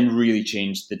can really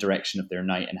change the direction of their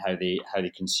night and how they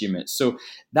consume it. So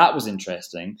that was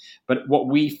interesting. But what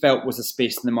we felt was a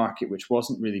space in the market which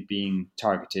wasn't really being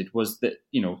targeted was that,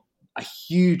 a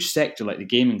huge sector like the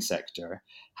gaming sector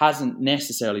hasn't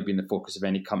necessarily been the focus of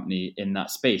any company in that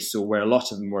space. So where a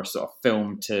lot of them were sort of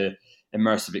filmed to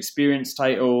immersive experience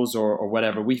titles or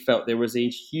whatever, we felt there was a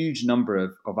huge number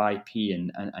of IP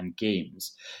and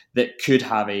games that could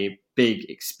have a big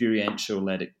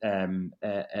experiential-led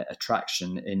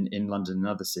attraction in London and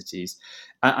other cities.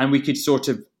 And we could sort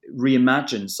of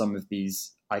reimagine some of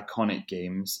these iconic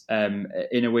games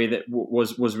in a way that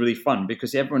was really fun,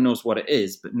 because everyone knows what it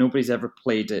is, but nobody's ever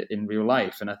played it in real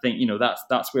life. And I think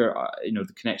that's where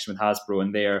the connection with Hasbro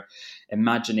and their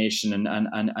imagination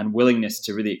and willingness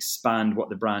to really expand what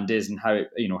the brand is and how it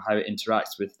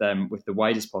interacts with the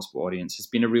widest possible audience has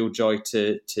been a real joy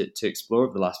to explore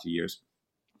over the last few years.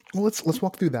 Well, let's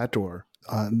walk through that door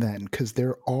then, because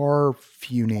there are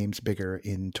few names bigger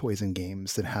in toys and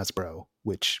games than Hasbro,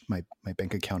 which my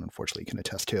bank account unfortunately can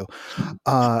attest to.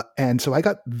 And so I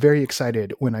got very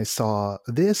excited when I saw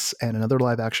this and another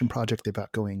live action project they've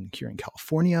got going here in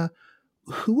California.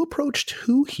 Who approached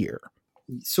who here?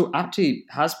 So actually,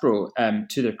 Hasbro,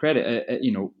 to their credit,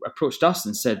 approached us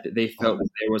and said that they felt that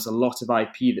there was a lot of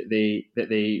IP that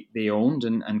they owned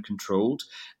and controlled,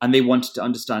 and they wanted to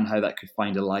understand how that could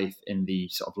find a life in the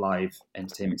sort of live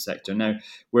entertainment sector. Now,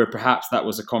 where perhaps that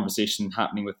was a conversation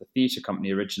happening with the theatre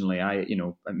company originally,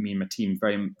 me and my team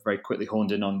very very quickly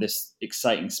honed in on this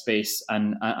exciting space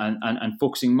and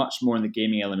focusing much more on the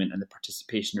gaming element and the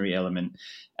participationary element.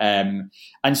 And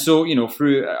so,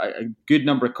 through a good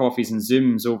number of coffees and Zooms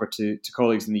over to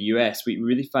colleagues in the US, we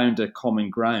really found a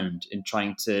common ground in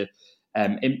trying to,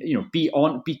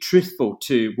 be truthful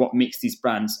to what makes these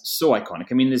brands so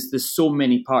iconic. I mean, there's so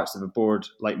many parts of a board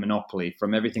like Monopoly,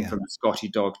 from everything from the Scotty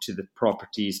Dog to the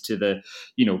properties to the,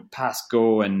 Pass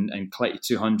Go and Collect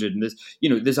 200. And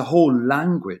there's a whole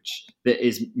language that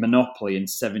is Monopoly and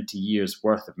 70 years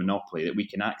worth of Monopoly that we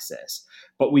can access.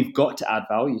 But we've got to add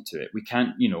value to it. We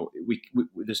can't,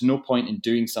 there's no point in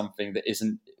doing something that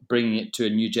isn't bringing it to a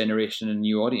new generation and a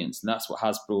new audience. And that's what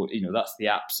Hasbro, that's the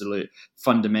absolute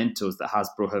fundamentals that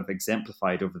Hasbro have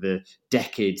exemplified over the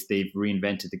decades. They've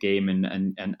reinvented the game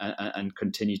and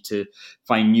continue to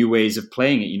find new ways of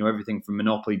playing it. Everything from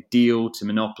Monopoly Deal to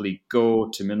Monopoly Go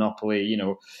to Monopoly,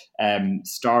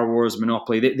 Star Wars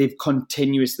Monopoly. They've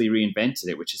continuously reinvented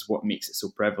it, which is what makes it so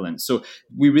prevalent. So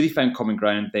we really found common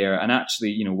ground there. And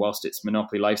actually, whilst it's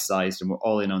Monopoly Lifesized and we're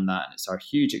all in on that, and it's our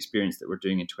huge experience that we're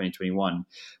doing in 2021,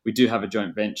 we do have a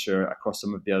joint venture across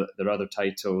some of their other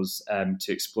titles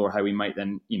to explore how we might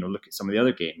then, look at some of the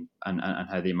other game and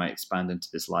how they might expand into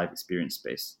this live experience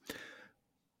space.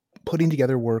 Putting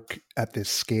together work at this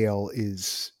scale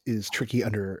is tricky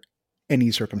under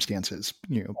any circumstances.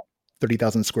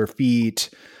 30,000 square feet.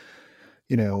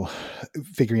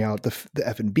 Figuring out the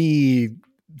F&B,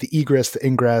 the egress, the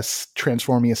ingress,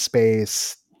 transforming a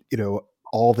space,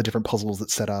 all the different puzzles that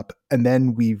set up, and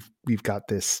then we've got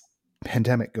this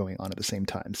pandemic going on at the same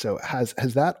time. So has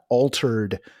that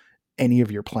altered any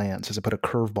of your plans? Has it put a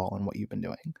curveball on what you've been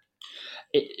doing?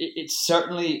 It's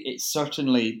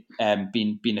certainly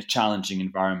been a challenging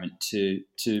environment to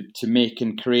make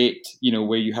and create.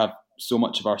 Where you have so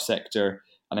much of our sector,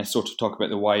 and I sort of talk about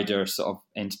the wider sort of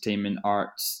entertainment,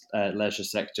 arts, leisure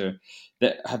sector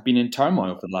that have been in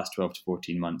turmoil for the last 12 to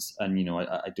 14 months. And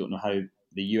I don't know how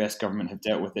the US government have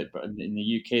dealt with it, but in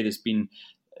the UK there's been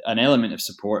an element of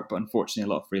support, but unfortunately,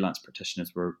 a lot of freelance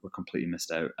practitioners were completely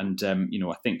missed out. And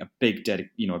I think a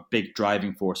big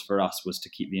driving force for us was to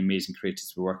keep the amazing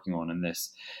creators we're working on in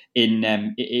this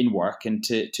in work, and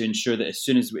to ensure that as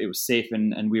soon as it was safe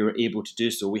and we were able to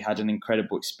do so, we had an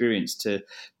incredible experience to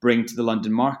bring to the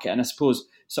London market. And I suppose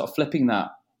sort of flipping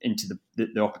that into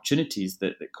the opportunities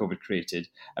that COVID created.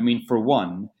 I mean, for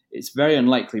one, it's very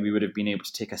unlikely we would have been able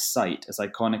to take a site as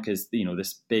iconic as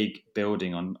this big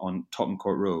building on Tottenham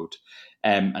Court Road,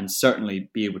 and certainly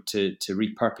be able to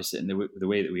repurpose it in the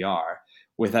way that we are,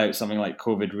 without something like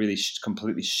COVID really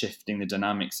completely shifting the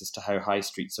dynamics as to how high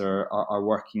streets are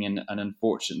working, and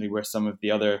unfortunately where some of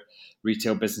the other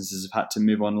retail businesses have had to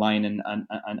move online and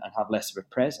have less of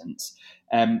a presence.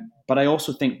 But I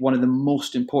also think one of the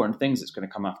most important things that's going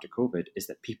to come after COVID is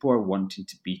that people are wanting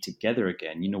to be together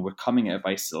again. We're coming out of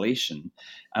isolation,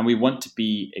 and we want to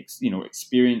be,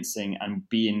 experiencing and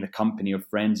be in the company of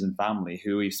friends and family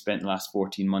who we've spent the last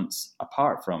 14 months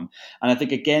apart from. And I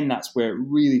think, again, that's where it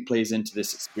really plays into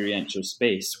this experiential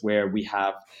space where we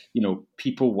have,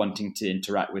 people wanting to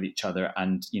interact with each other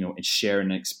and, share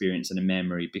an experience and a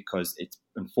memory, because it's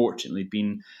unfortunately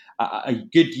been a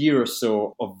good year or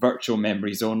so of virtual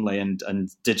memories only, and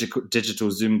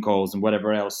digital Zoom calls and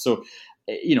whatever else. So,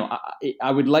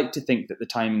 I would like to think that the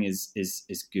timing is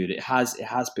good. It has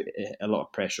put a lot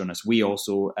of pressure on us. We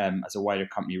also, as a wider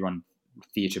company, run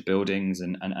theatre buildings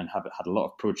and have had a lot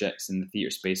of projects in the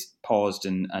theatre space paused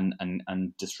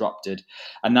and disrupted,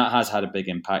 and that has had a big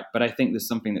impact. But I think there's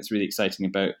something that's really exciting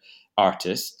about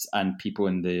artists and people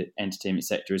in the entertainment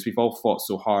sector is we've all fought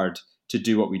so hard to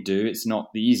do what we do. It's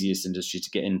not the easiest industry to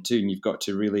get into, and you've got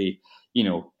to really,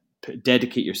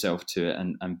 dedicate yourself to it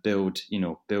and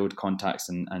build contacts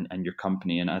and your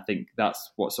company. And I think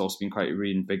that's what's also been quite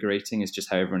reinvigorating, is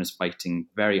just how everyone is fighting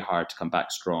very hard to come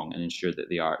back strong and ensure that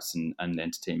the arts and the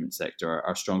entertainment sector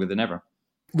are stronger than ever.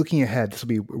 Looking ahead, this will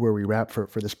be where we wrap for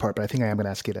this part, but I think I am going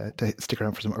to ask you to stick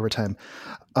around for some overtime,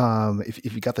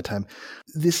 if you got the time.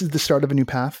 This is the start of a new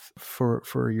path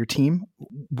for your team.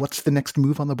 What's the next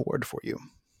move on the board for you?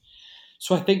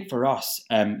 So I think for us,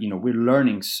 we're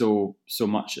learning so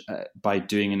much by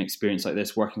doing an experience like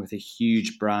this, working with a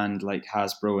huge brand like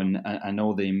Hasbro and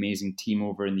all the amazing team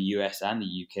over in the US and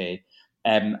the UK.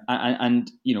 And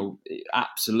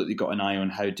absolutely got an eye on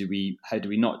how do we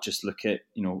not just look at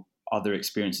other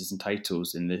experiences and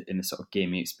titles in the sort of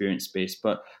gaming experience space,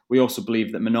 but we also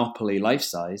believe that Monopoly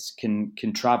Lifesized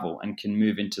can travel and can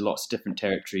move into lots of different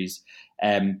territories,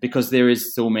 because there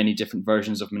is so many different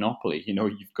versions of Monopoly.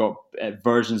 You've got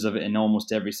versions of it in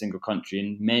almost every single country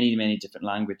in many different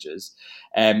languages.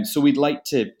 So we'd like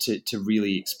to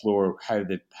really explore how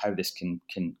this can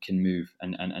move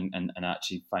and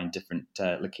actually find different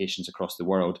locations across the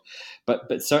world.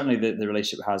 But certainly the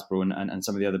relationship with Hasbro and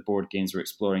some of the other board games we're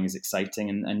exploring is exciting.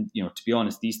 And to be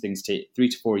honest, these things take 3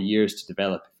 to 4 years to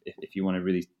develop if you want to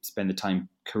really spend the time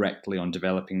correctly on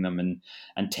developing them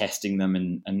and testing them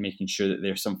and making sure that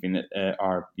they're something that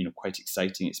are quite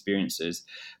exciting experiences.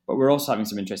 But we're also having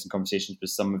some interesting conversations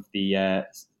with some of the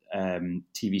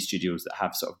TV studios that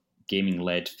have sort of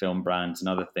gaming-led film brands and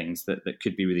other things that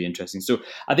could be really interesting. So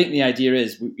I think the idea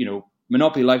is,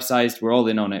 Monopoly Life-Sized, we're all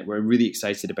in on it. We're really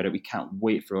excited about it. We can't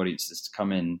wait for audiences to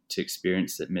come in to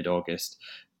experience it mid-August.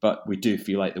 But we do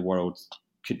feel like the world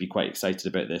could be quite excited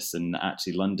about this. And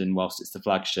actually London, whilst it's the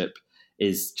flagship,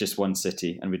 is just one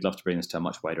city. And we'd love to bring this to a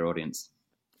much wider audience.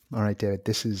 All right, David,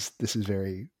 this is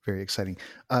very, very exciting.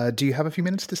 Do you have a few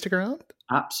minutes to stick around?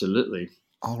 Absolutely.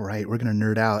 All right, we're going to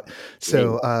nerd out.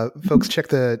 So, folks, check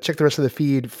the rest of the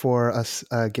feed for us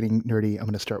getting nerdy. I'm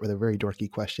going to start with a very dorky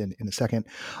question in a second.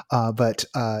 But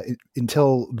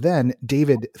until then,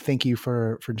 David, thank you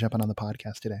for jumping on the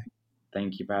podcast today.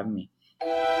 Thank you for having me.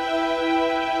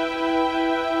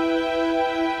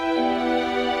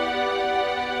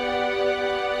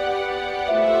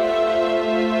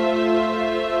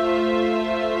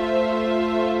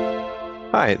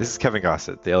 Hi, this is Kevin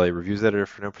Gossett, the LA Reviews Editor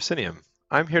for No Proscenium.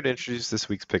 I'm here to introduce this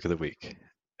week's Pick of the Week.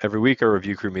 Every week, our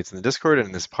review crew meets in the Discord and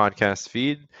in this podcast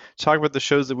feed to talk about the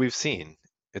shows that we've seen.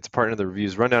 It's a part of the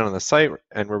reviews rundown on the site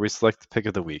and where we select the pick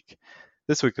of the week.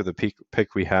 This week with the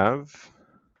pick we have...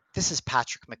 This is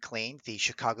Patrick McLean, the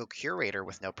Chicago curator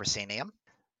with No Proscenium.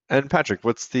 And Patrick,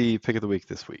 what's the pick of the week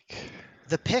this week?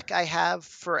 The pick I have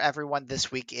for everyone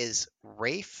this week is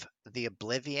Wraith: The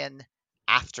Oblivion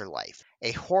Afterlife,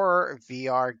 a horror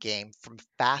VR game from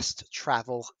Fast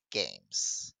Travel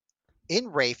Games.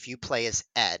 In Wraith, you play as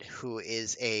Ed, who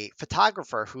is a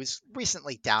photographer who's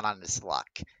recently down on his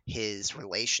luck. His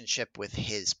relationship with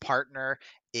his partner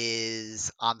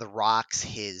is on the rocks.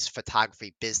 His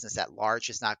photography business at large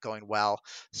is not going well.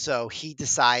 So he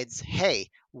decides, hey,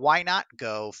 why not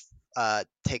go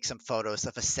take some photos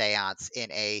of a seance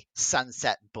in a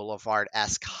Sunset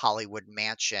Boulevard-esque Hollywood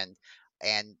mansion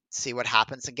and see what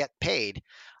happens and get paid.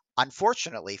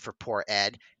 Unfortunately for poor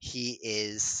Ed, he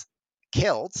is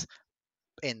killed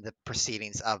in the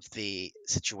proceedings of the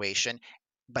situation,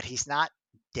 but he's not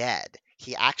dead.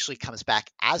 He actually comes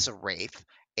back as a wraith,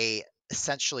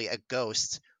 essentially a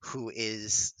ghost who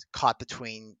is caught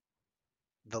between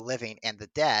the living and the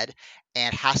dead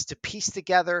and has to piece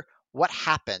together what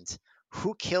happened,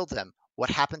 who killed him,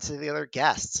 what happened to the other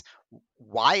guests.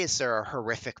 Why is there a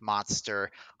horrific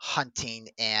monster hunting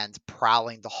and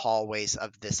prowling the hallways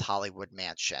of this Hollywood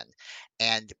mansion?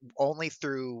 And only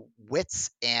through wits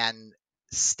and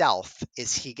stealth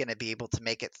is he going to be able to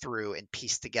make it through and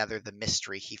piece together the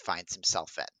mystery he finds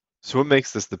himself in. So what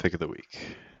makes this the pick of the week?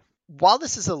 While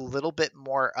this is a little bit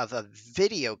more of a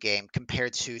video game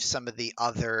compared to some of the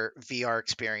other VR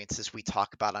experiences we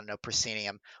talk about on No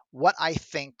Proscenium, what I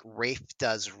think Wraith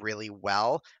does really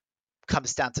well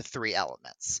comes down to three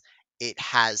elements. It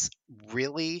has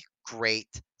really great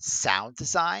sound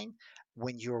design.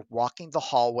 When you're walking the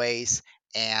hallways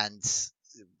and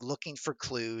looking for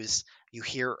clues, you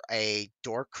hear a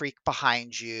door creak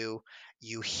behind you.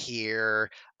 You hear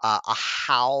a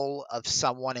howl of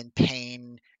someone in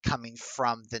pain coming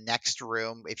from the next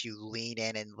room if you lean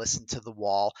in and listen to the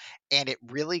wall. And it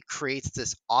really creates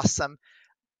this awesome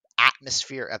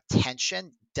atmosphere of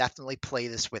tension. Definitely play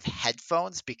this with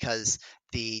headphones because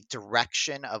the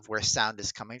direction of where sound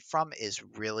is coming from is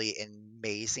really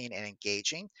amazing and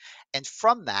engaging. And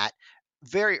from that,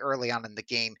 very early on in the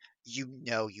game, you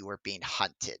know you are being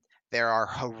hunted. There are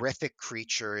horrific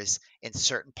creatures in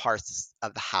certain parts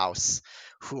of the house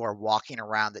who are walking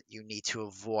around that you need to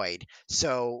avoid.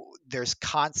 So there's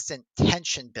constant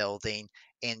tension building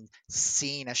in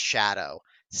seeing a shadow,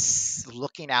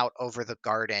 looking out over the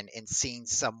garden and seeing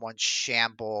someone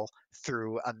shamble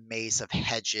through a maze of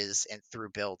hedges and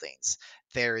through buildings.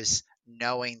 There's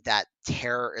knowing that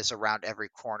terror is around every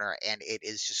corner, and it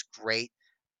is just great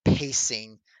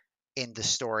pacing in the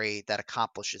story that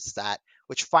accomplishes that,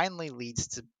 which finally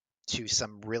leads to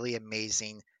some really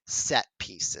amazing set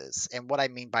pieces. And what I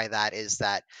mean by that is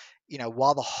that,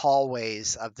 while the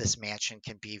hallways of this mansion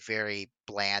can be very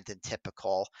bland and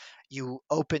typical, you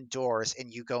open doors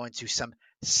and you go into some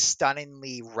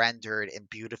stunningly rendered and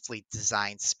beautifully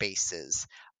designed spaces.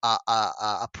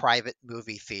 A private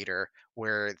movie theater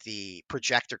where the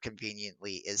projector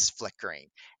conveniently is flickering,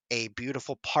 a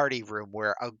beautiful party room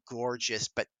where a gorgeous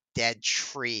but dead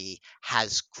tree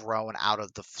has grown out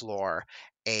of the floor,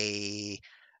 a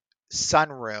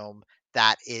sunroom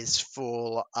that is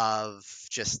full of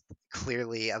just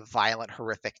clearly a violent,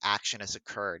 horrific action has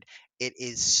occurred. It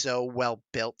is so well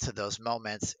built to those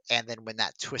moments. And then when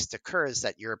that twist occurs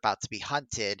that you're about to be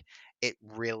hunted, it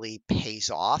really pays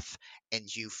off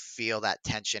and you feel that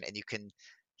tension and you can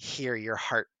hear your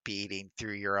heart beating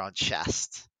through your own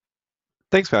chest.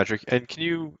 Thanks, Patrick. And can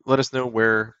you let us know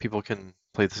where people can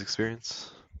play this experience?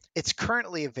 It's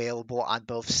currently available on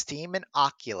both Steam and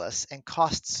Oculus and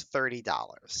costs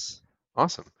 $30.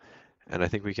 Awesome. And I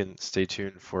think we can stay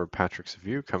tuned for Patrick's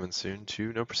review coming soon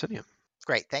to No Proscenium.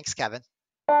 Great. Thanks, Kevin.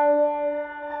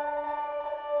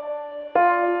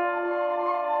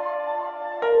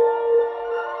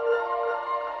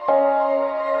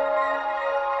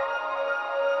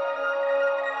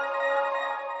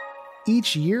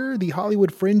 Each year, the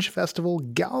Hollywood Fringe Festival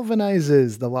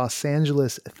galvanizes the Los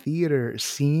Angeles theater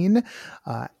scene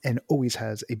and always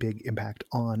has a big impact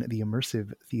on the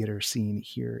immersive theater scene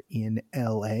here in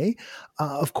LA.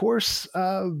 Of course,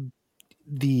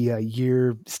 the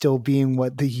year still being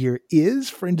what the year is,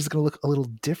 Fringe is going to look a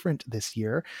little different this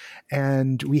year.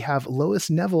 And we have Lois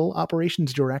Neville,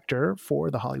 Operations Director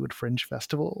for the Hollywood Fringe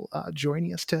Festival,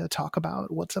 joining us to talk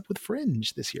about what's up with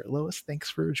Fringe this year. Lois, thanks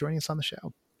for joining us on the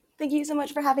show. Thank you so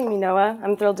much for having me, Noah.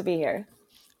 I'm thrilled to be here.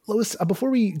 Lois, before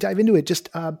we dive into it, just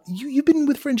you've been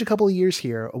with Fringe a couple of years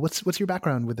here. What's your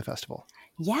background with the festival?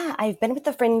 Yeah, I've been with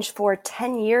the Fringe for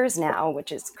 10 years now,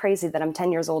 which is crazy that I'm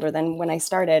 10 years older than when I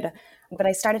started. But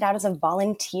I started out as a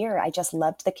volunteer. I just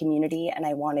loved the community and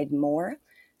I wanted more.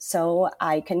 So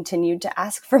I continued to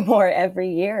ask for more every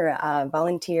year.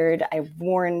 Volunteered. I've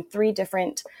worn 3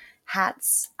 different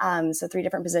hats, so 3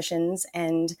 different positions,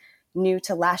 and new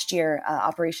to last year,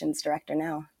 operations director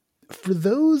now. For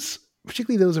those,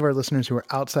 particularly those of our listeners who are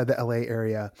outside the LA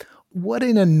area, what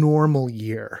in a normal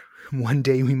year? One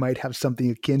day we might have something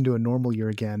akin to a normal year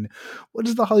again. What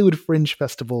does the Hollywood Fringe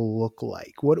Festival look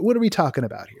like? What are we talking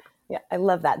about here? Yeah, I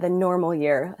love that. The normal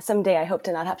year. Someday I hope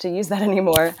to not have to use that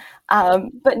anymore.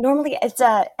 But normally it's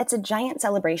a giant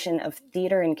celebration of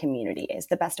theater and community is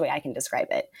the best way I can describe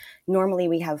it. Normally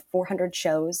we have 400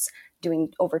 shows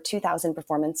doing over 2,000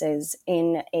 performances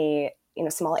in a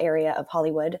small area of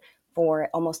Hollywood for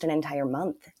almost an entire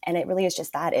month. And it really is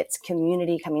just that. It's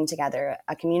community coming together,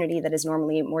 a community that is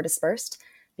normally more dispersed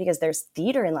because there's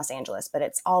theater in Los Angeles, but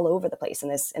it's all over the place in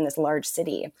this large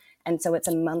city. And so it's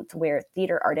a month where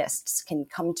theater artists can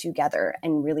come together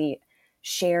and really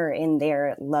share in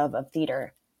their love of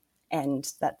theater.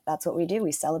 And that's what we do.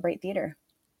 We celebrate theater.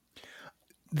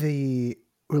 The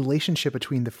relationship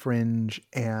between the Fringe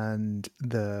and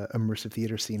the immersive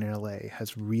theater scene in LA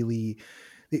has really,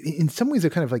 in some ways,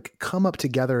 they've kind of like come up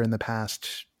together in the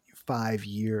past 5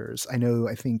 years.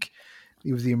 I think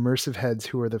it was the immersive heads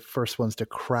who were the first ones to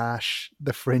crash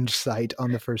the Fringe site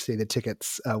on the first day the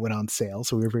tickets went on sale.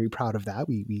 So we were very proud of that.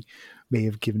 We may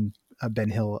have given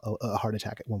Ben Hill a heart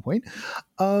attack at one point.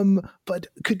 But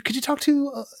could you talk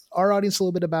to our audience a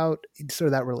little bit about sort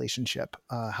of that relationship,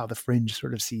 how the Fringe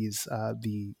sort of sees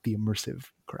the immersive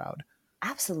crowd?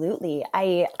 Absolutely.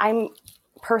 I'm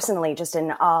personally just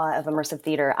in awe of immersive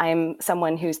theater. I'm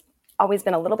someone who's always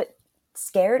been a little bit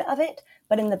scared of it,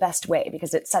 but in the best way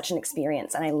because it's such an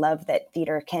experience. And I love that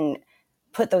theater can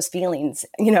put those feelings,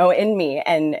 in me.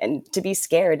 And to be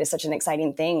scared is such an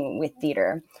exciting thing with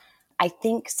theater. I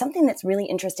think something that's really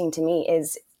interesting to me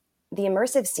is the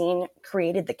immersive scene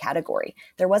created the category.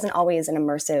 There wasn't always an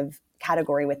immersive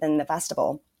category within the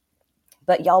festival,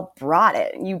 but y'all brought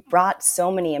it. You brought so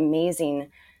many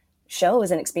amazing shows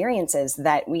and experiences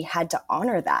that we had to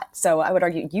honor that. So I would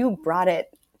argue you brought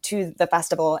it to the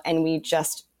festival and we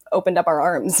just opened up our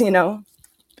arms, And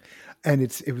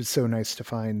it was so nice to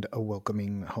find a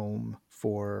welcoming home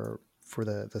for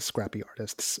the scrappy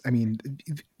artists. I mean,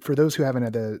 for those who haven't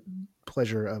had the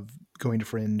pleasure of going to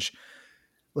Fringe,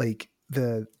 like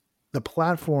the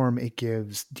platform it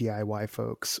gives DIY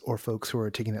folks or folks who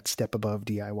are taking that step above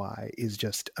DIY is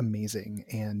just amazing.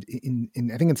 And in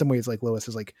I think in some ways, like Lois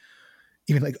is like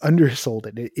even like undersold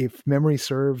it. If memory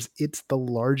serves, it's the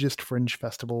largest Fringe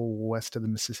festival west of the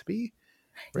Mississippi.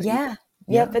 Right? Yeah.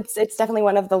 Yep. It's definitely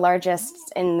one of the largest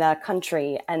in the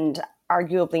country, and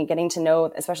arguably getting to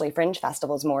know, especially Fringe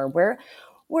festivals more.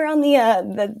 We're on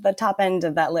the top end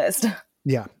of that list.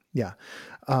 Yeah.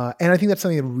 And I think that's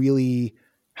something that really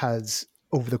has,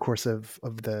 over the course of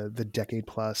the decade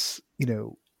plus,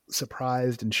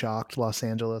 surprised and shocked Los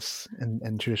Angeles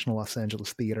and traditional Los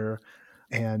Angeles theater.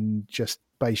 And just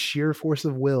by sheer force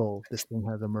of will, this thing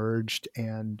has emerged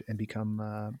and become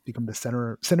the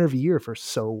center of year for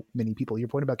so many people. Your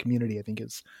point about community, I think,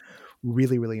 is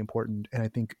really, really important. And I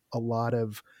think a lot,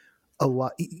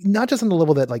 not just on the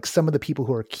level that like some of the people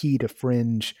who are key to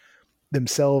Fringe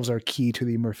themselves are key to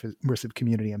the immersive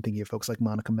community. I'm thinking of folks like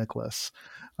Monica Miklas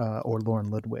or Lauren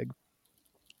Ludwig,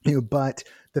 but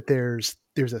that there's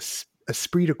a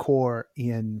esprit de corps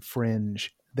in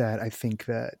Fringe that I think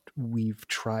that we've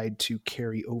tried to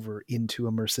carry over into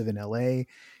immersive in LA,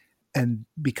 and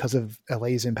because of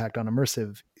LA's impact on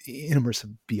immersive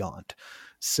beyond.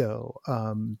 So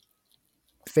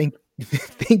thank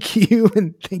you,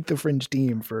 and thank the Fringe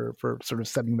team for sort of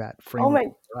setting that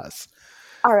framework for us.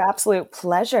 Our absolute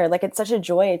pleasure. Like, it's such a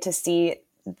joy to see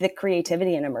the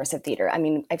creativity in immersive theater. I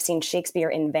mean, I've seen Shakespeare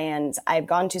in vans. I've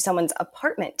gone to someone's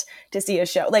apartment to see a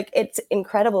show. Like, it's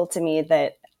incredible to me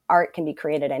that art can be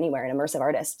created anywhere, and immersive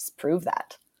artists prove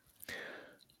that.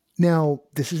 Now,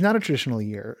 this is not a traditional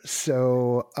year,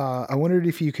 so I wondered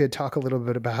if you could talk a little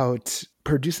bit about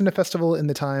producing a festival in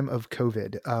the time of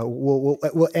COVID.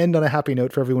 We'll end on a happy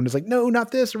note for everyone who's like, no,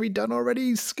 not this. Are we done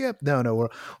already? Skip. No,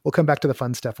 we'll come back to the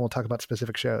fun stuff and we'll talk about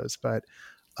specific shows. But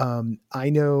I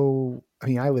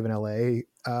live in LA.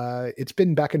 It's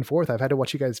been back and forth. I've had to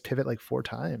watch you guys pivot like 4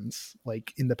 times,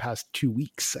 like in the past 2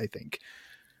 weeks, I think.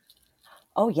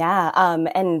 Oh yeah.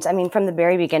 And I mean, from the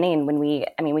very beginning, when we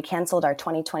canceled our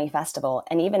 2020 festival.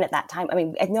 And even at that time,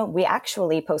 we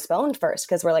actually postponed first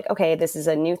because we're like, okay, this is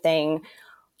a new thing.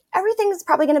 everything's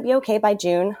probably going to be okay by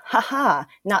June. Haha,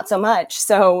 not so much.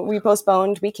 So we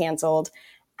postponed, we canceled,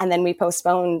 and then we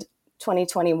postponed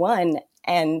 2021.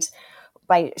 And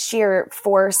by sheer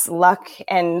force, luck,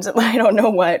 and I don't know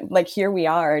what, like here we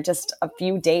are just a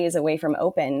few days away from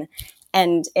open.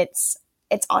 And it's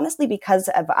honestly because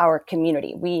of our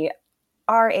community. We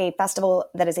are a festival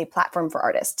that is a platform for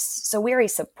artists. So we're a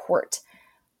support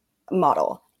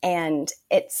model, and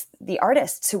it's the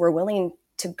artists who were willing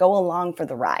to go along for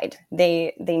the ride.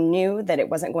 They knew that it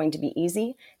wasn't going to be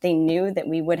easy. They knew that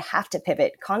we would have to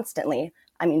pivot constantly.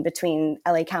 I mean, between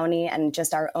LA County and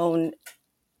just our own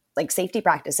like safety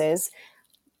practices,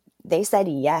 they said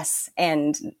yes.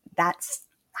 And that's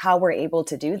how we're able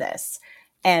to do this.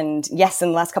 And yes, in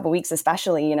the last couple of weeks,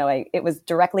 especially, it was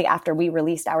directly after we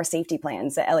released our safety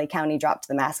plans that LA County dropped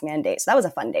the mask mandate. So that was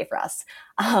a fun day for us.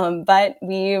 But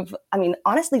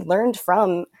honestly learned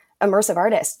from immersive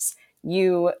artists.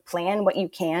 You plan what you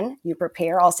can, you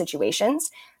prepare all situations,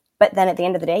 but then at the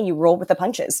end of the day, you roll with the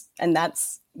punches. And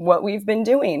that's what we've been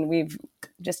doing. We've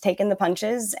just taken the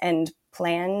punches and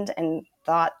planned and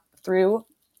thought through,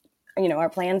 our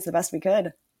plans the best we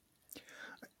could.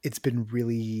 It's been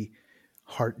really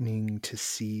heartening to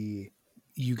see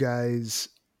you guys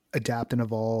adapt and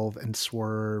evolve and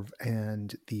swerve,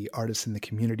 and the artists in the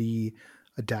community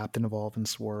adapt and evolve and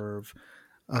swerve.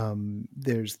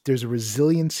 There's a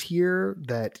resilience here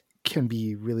that can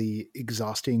be really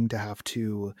exhausting to have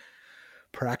to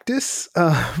practice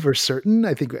for certain.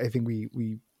 I think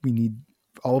we need,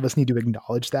 all of us need to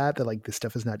acknowledge that like this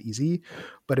stuff is not easy,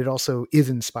 but it also is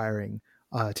inspiring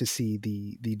to see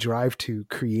the drive to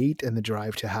create and the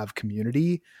drive to have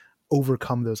community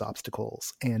overcome those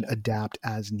obstacles and adapt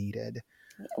as needed.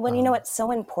 Well, it's so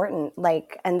important.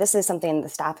 And this is something the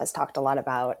staff has talked a lot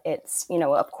about. It's,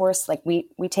 of course, we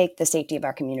take the safety of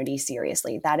our community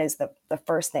seriously. That is the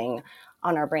first thing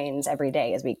on our brains every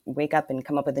day as we wake up and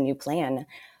come up with a new plan.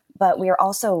 But we are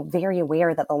also very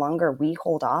aware that the longer we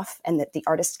hold off and that the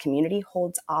artist community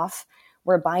holds off,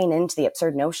 we're buying into the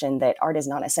absurd notion that art is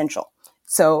not essential.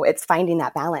 So it's finding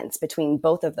that balance between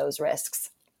both of those risks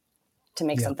to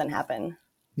make something happen.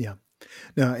 Yeah.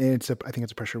 No, and I think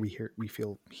it's a pressure we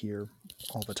feel here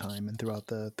all the time and throughout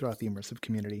the immersive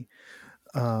community.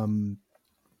 Anyway,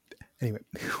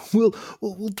 we'll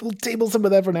table some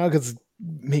of that for now because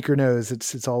Maker knows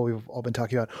it's all we've all been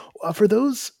talking about. For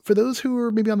those who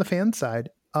are maybe on the fan side,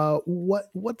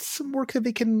 what's some work that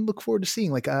they can look forward to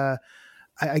seeing?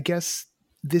 I guess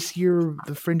this year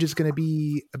the Fringe is going to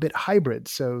be a bit hybrid,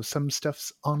 so some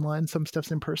stuff's online, some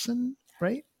stuff's in person,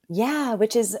 right? Yeah,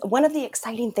 which is one of the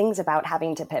exciting things about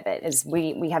having to pivot is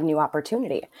we have new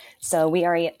opportunity. So we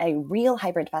are a real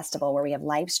hybrid festival where we have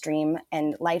live stream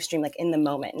like in the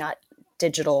moment, not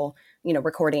digital,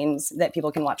 recordings that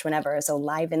people can watch whenever. So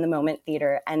live in the moment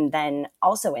theater and then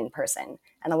also in person.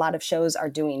 And a lot of shows are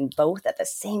doing both at the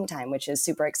same time, which is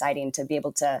super exciting to be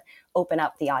able to open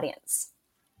up the audience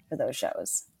for those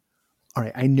shows. All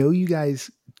right. I know you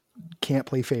guys can't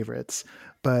play favorites,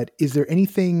 but is there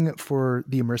anything for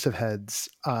the immersive heads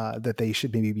that they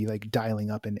should maybe be dialing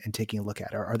up and taking a look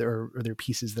at? Are there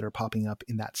pieces that are popping up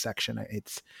in that section?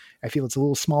 I feel it's a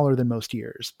little smaller than most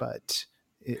years, but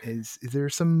is there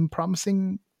some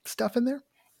promising stuff in there?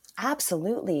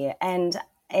 Absolutely. And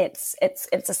it's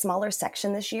a smaller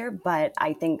section this year, but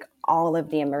I think all of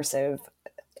the immersive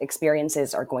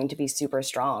experiences are going to be super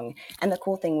strong. And the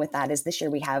cool thing with that is this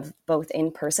year we have both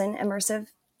in-person immersive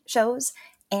shows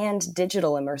and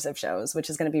digital immersive shows, which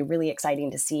is going to be really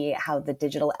exciting to see how the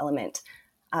digital element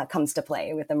comes to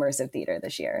play with immersive theater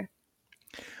this year.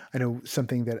 I know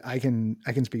something that I can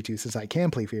speak to since I can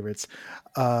play favorites.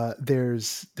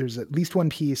 There's at least one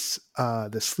piece, the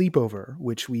Sleepover,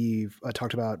 which we've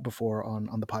talked about before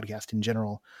on the podcast in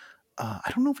general.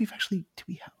 I don't know if did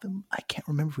we have them? I can't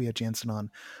remember if we had Jansen on,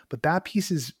 but that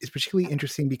piece is particularly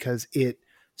interesting because it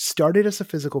started as a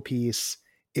physical piece.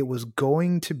 It was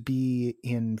going to be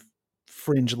in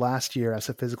Fringe last year as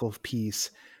a physical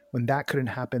piece. When that couldn't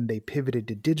happen, they pivoted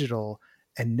to digital,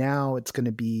 and now it's going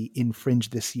to be in Fringe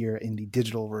this year in the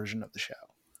digital version of the show.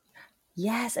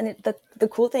 Yes, and the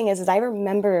cool thing is I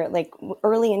remember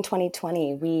early in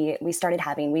 2020 we started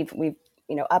having we've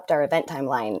upped our event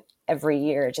timeline every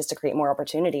year just to create more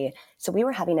opportunity. So we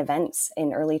were having events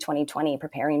in early 2020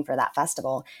 preparing for that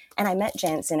festival. And I met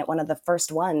Jansen at one of the first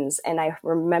ones. And I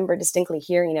remember distinctly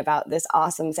hearing about this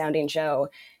awesome sounding show.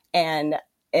 And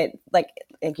it, like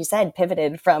you said,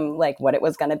 pivoted from what it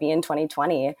was going to be in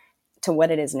 2020 to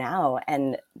what it is now.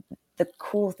 And the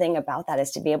cool thing about that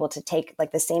is to be able to take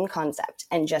the same concept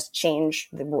and just change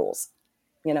the rules,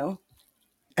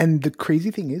 And the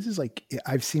crazy thing is like,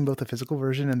 I've seen both the physical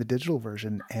version and the digital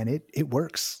version, and it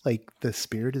works. Like the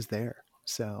spirit is there.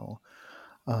 So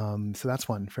that's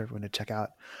one for everyone to check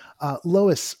out.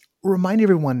 Lois, remind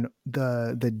everyone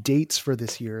the dates for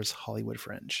this year's Hollywood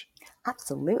Fringe.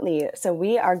 Absolutely. So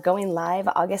we are going live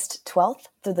August 12th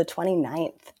through the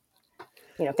 29th.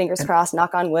 Fingers crossed,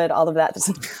 knock on wood, all of that.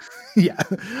 Yeah.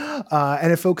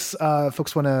 And if folks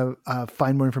want to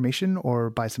find more information or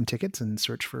buy some tickets and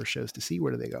search for shows to see,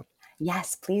 where do they go?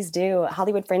 Yes, please do.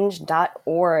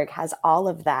 HollywoodFringe.org has all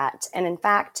of that. And in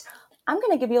fact, I'm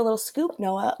going to give you a little scoop,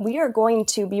 Noah. We are going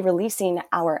to be releasing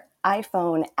our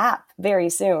iPhone app very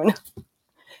soon.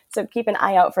 So keep an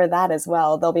eye out for that as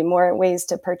well. There'll be more ways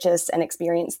to purchase and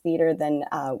experience theater than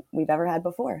we've ever had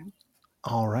before.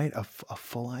 All right. A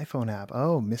full iPhone app.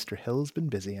 Oh, Mr. Hill's been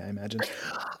busy, I imagine.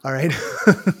 All right.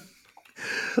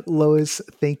 Lois,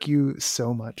 thank you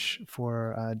so much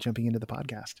for jumping into the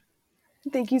podcast.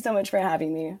 Thank you so much for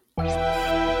having me.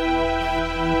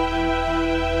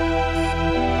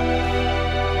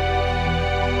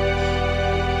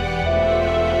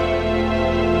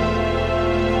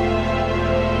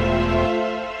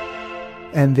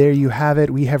 And there you have it.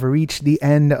 We have reached the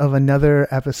end of another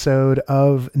episode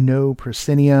of No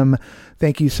Proscenium.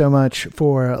 Thank you so much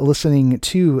for listening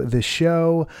to the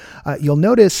show. You'll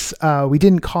notice we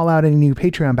didn't call out any new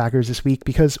Patreon backers this week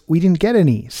because we didn't get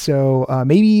any. So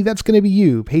maybe that's going to be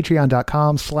you.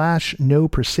 Patreon.com/No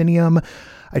Proscenium.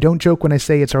 I don't joke when I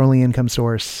say it's our only income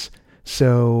source.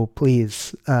 So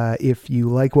please, if you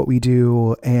like what we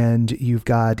do and you've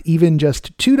got even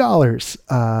just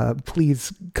 $2,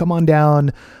 please come on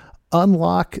down,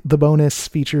 unlock the bonus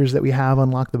features that we have,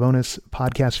 unlock the bonus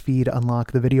podcast feed,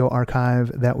 unlock the video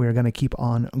archive that we're going to keep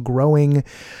on growing,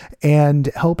 and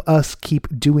help us keep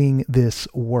doing this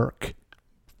work.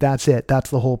 That's it. That's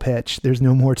the whole pitch. There's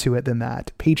no more to it than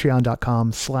that.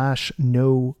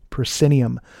 Patreon.com/No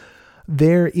Proscenium.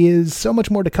 There is so much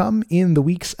more to come in the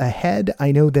weeks ahead.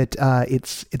 I know that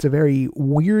it's a very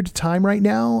weird time right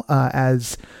now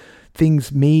as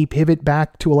things may pivot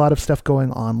back to a lot of stuff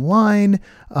going online.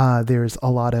 There's a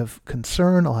lot of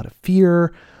concern, a lot of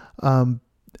fear.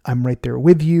 I'm right there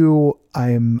with you.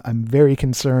 I'm very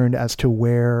concerned as to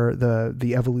where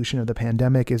the evolution of the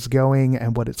pandemic is going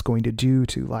and what it's going to do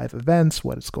to live events,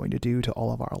 what it's going to do to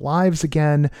all of our lives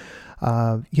again.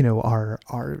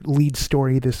 Our lead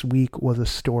story this week was a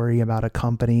story about a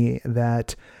company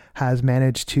that has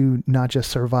managed to not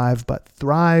just survive but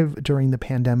thrive during the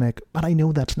pandemic. But I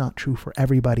know that's not true for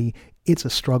everybody. It's a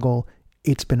struggle.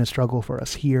 It's been a struggle for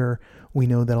us here. We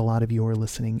know that a lot of you are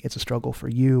listening. It's a struggle for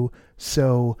you.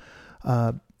 So,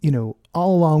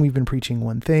 all along we've been preaching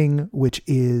one thing, which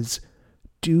is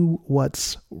do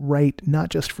what's right, not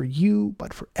just for you,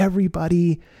 but for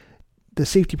everybody. The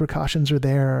safety precautions are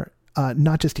there,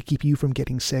 not just to keep you from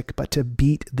getting sick, but to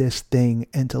beat this thing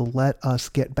and to let us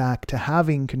get back to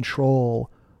having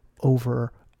control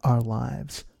over our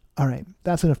lives. All right,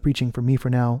 that's enough preaching for me for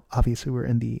now. Obviously, we're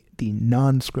in the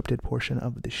non-scripted portion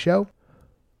of the show.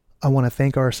 I want to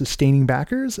thank our sustaining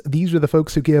backers. These are the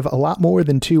folks who give a lot more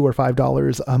than $2 or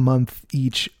 $5 a month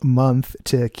each month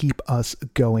to keep us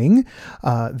going.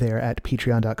 They're at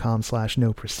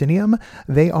patreon.com/No Proscenium.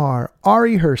 They are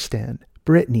Ari Hurston,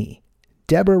 Brittany,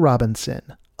 Deborah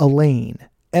Robinson, Elaine,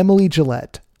 Emily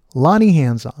Gillette, Lonnie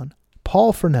Hanson,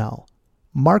 Paul Furnell,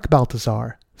 Mark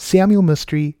Baltazar, Samuel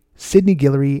Mustry, Sydney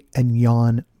Guillory, and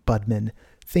Jan Budman.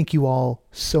 Thank you all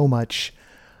so much.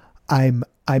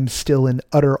 I'm still in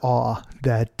utter awe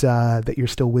that you're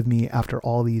still with me after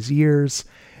all these years.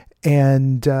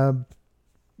 And I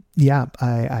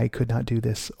could not do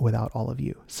this without all of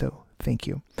you. So thank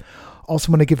you.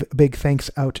 Also want to give a big thanks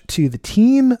out to the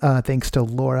team. Thanks to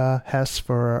Laura Hess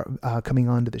for coming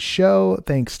on to the show.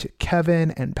 Thanks to Kevin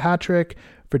and Patrick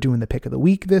for doing the pick of the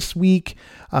week this week.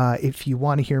 If you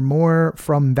want to hear more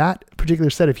from that particular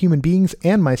set of human beings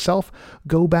and myself,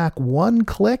 go back one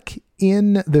click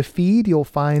in the feed. You'll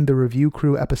find the Review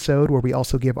Crew episode where we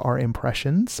also give our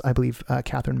impressions. I believe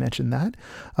Catherine mentioned that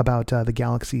about the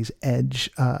Galaxy's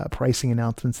Edge pricing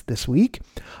announcements this week.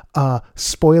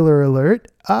 Spoiler alert,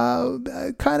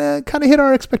 kind of hit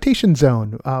our expectation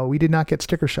zone. We did not get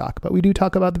sticker shock, but we do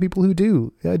talk about the people who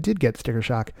did get sticker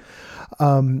shock.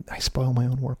 I spoil my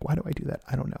own work. Why do I do that?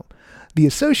 I don't know. The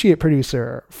associate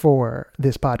producer for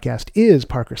this podcast is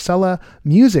Parker Sella.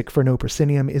 Music for No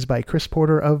Proscenium is by Chris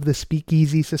Porter of the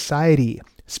Speakeasy Society.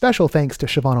 Special thanks to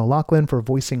Siobhan O'Loughlin for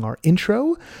voicing our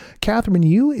intro. Catherine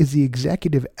Yu is the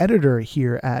executive editor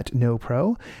here at No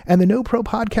Pro, and the No Pro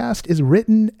podcast is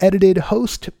written, edited,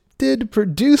 hosted,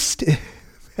 produced.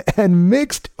 and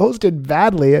mixed, hosted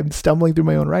badly, I'm stumbling through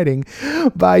my own writing,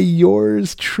 by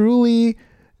yours truly,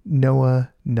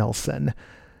 Noah Nelson.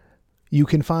 You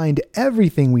can find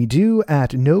everything we do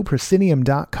at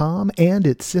noproscenium.com and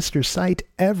its sister site,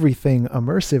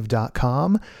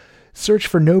 everythingimmersive.com. Search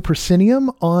for No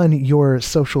Proscenium on your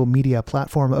social media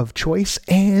platform of choice,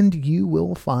 and you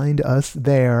will find us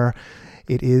there.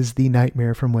 It is the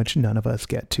nightmare from which none of us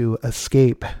get to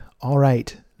escape. All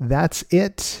right, that's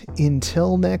it.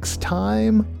 Until next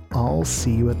time, I'll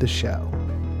see you at the show.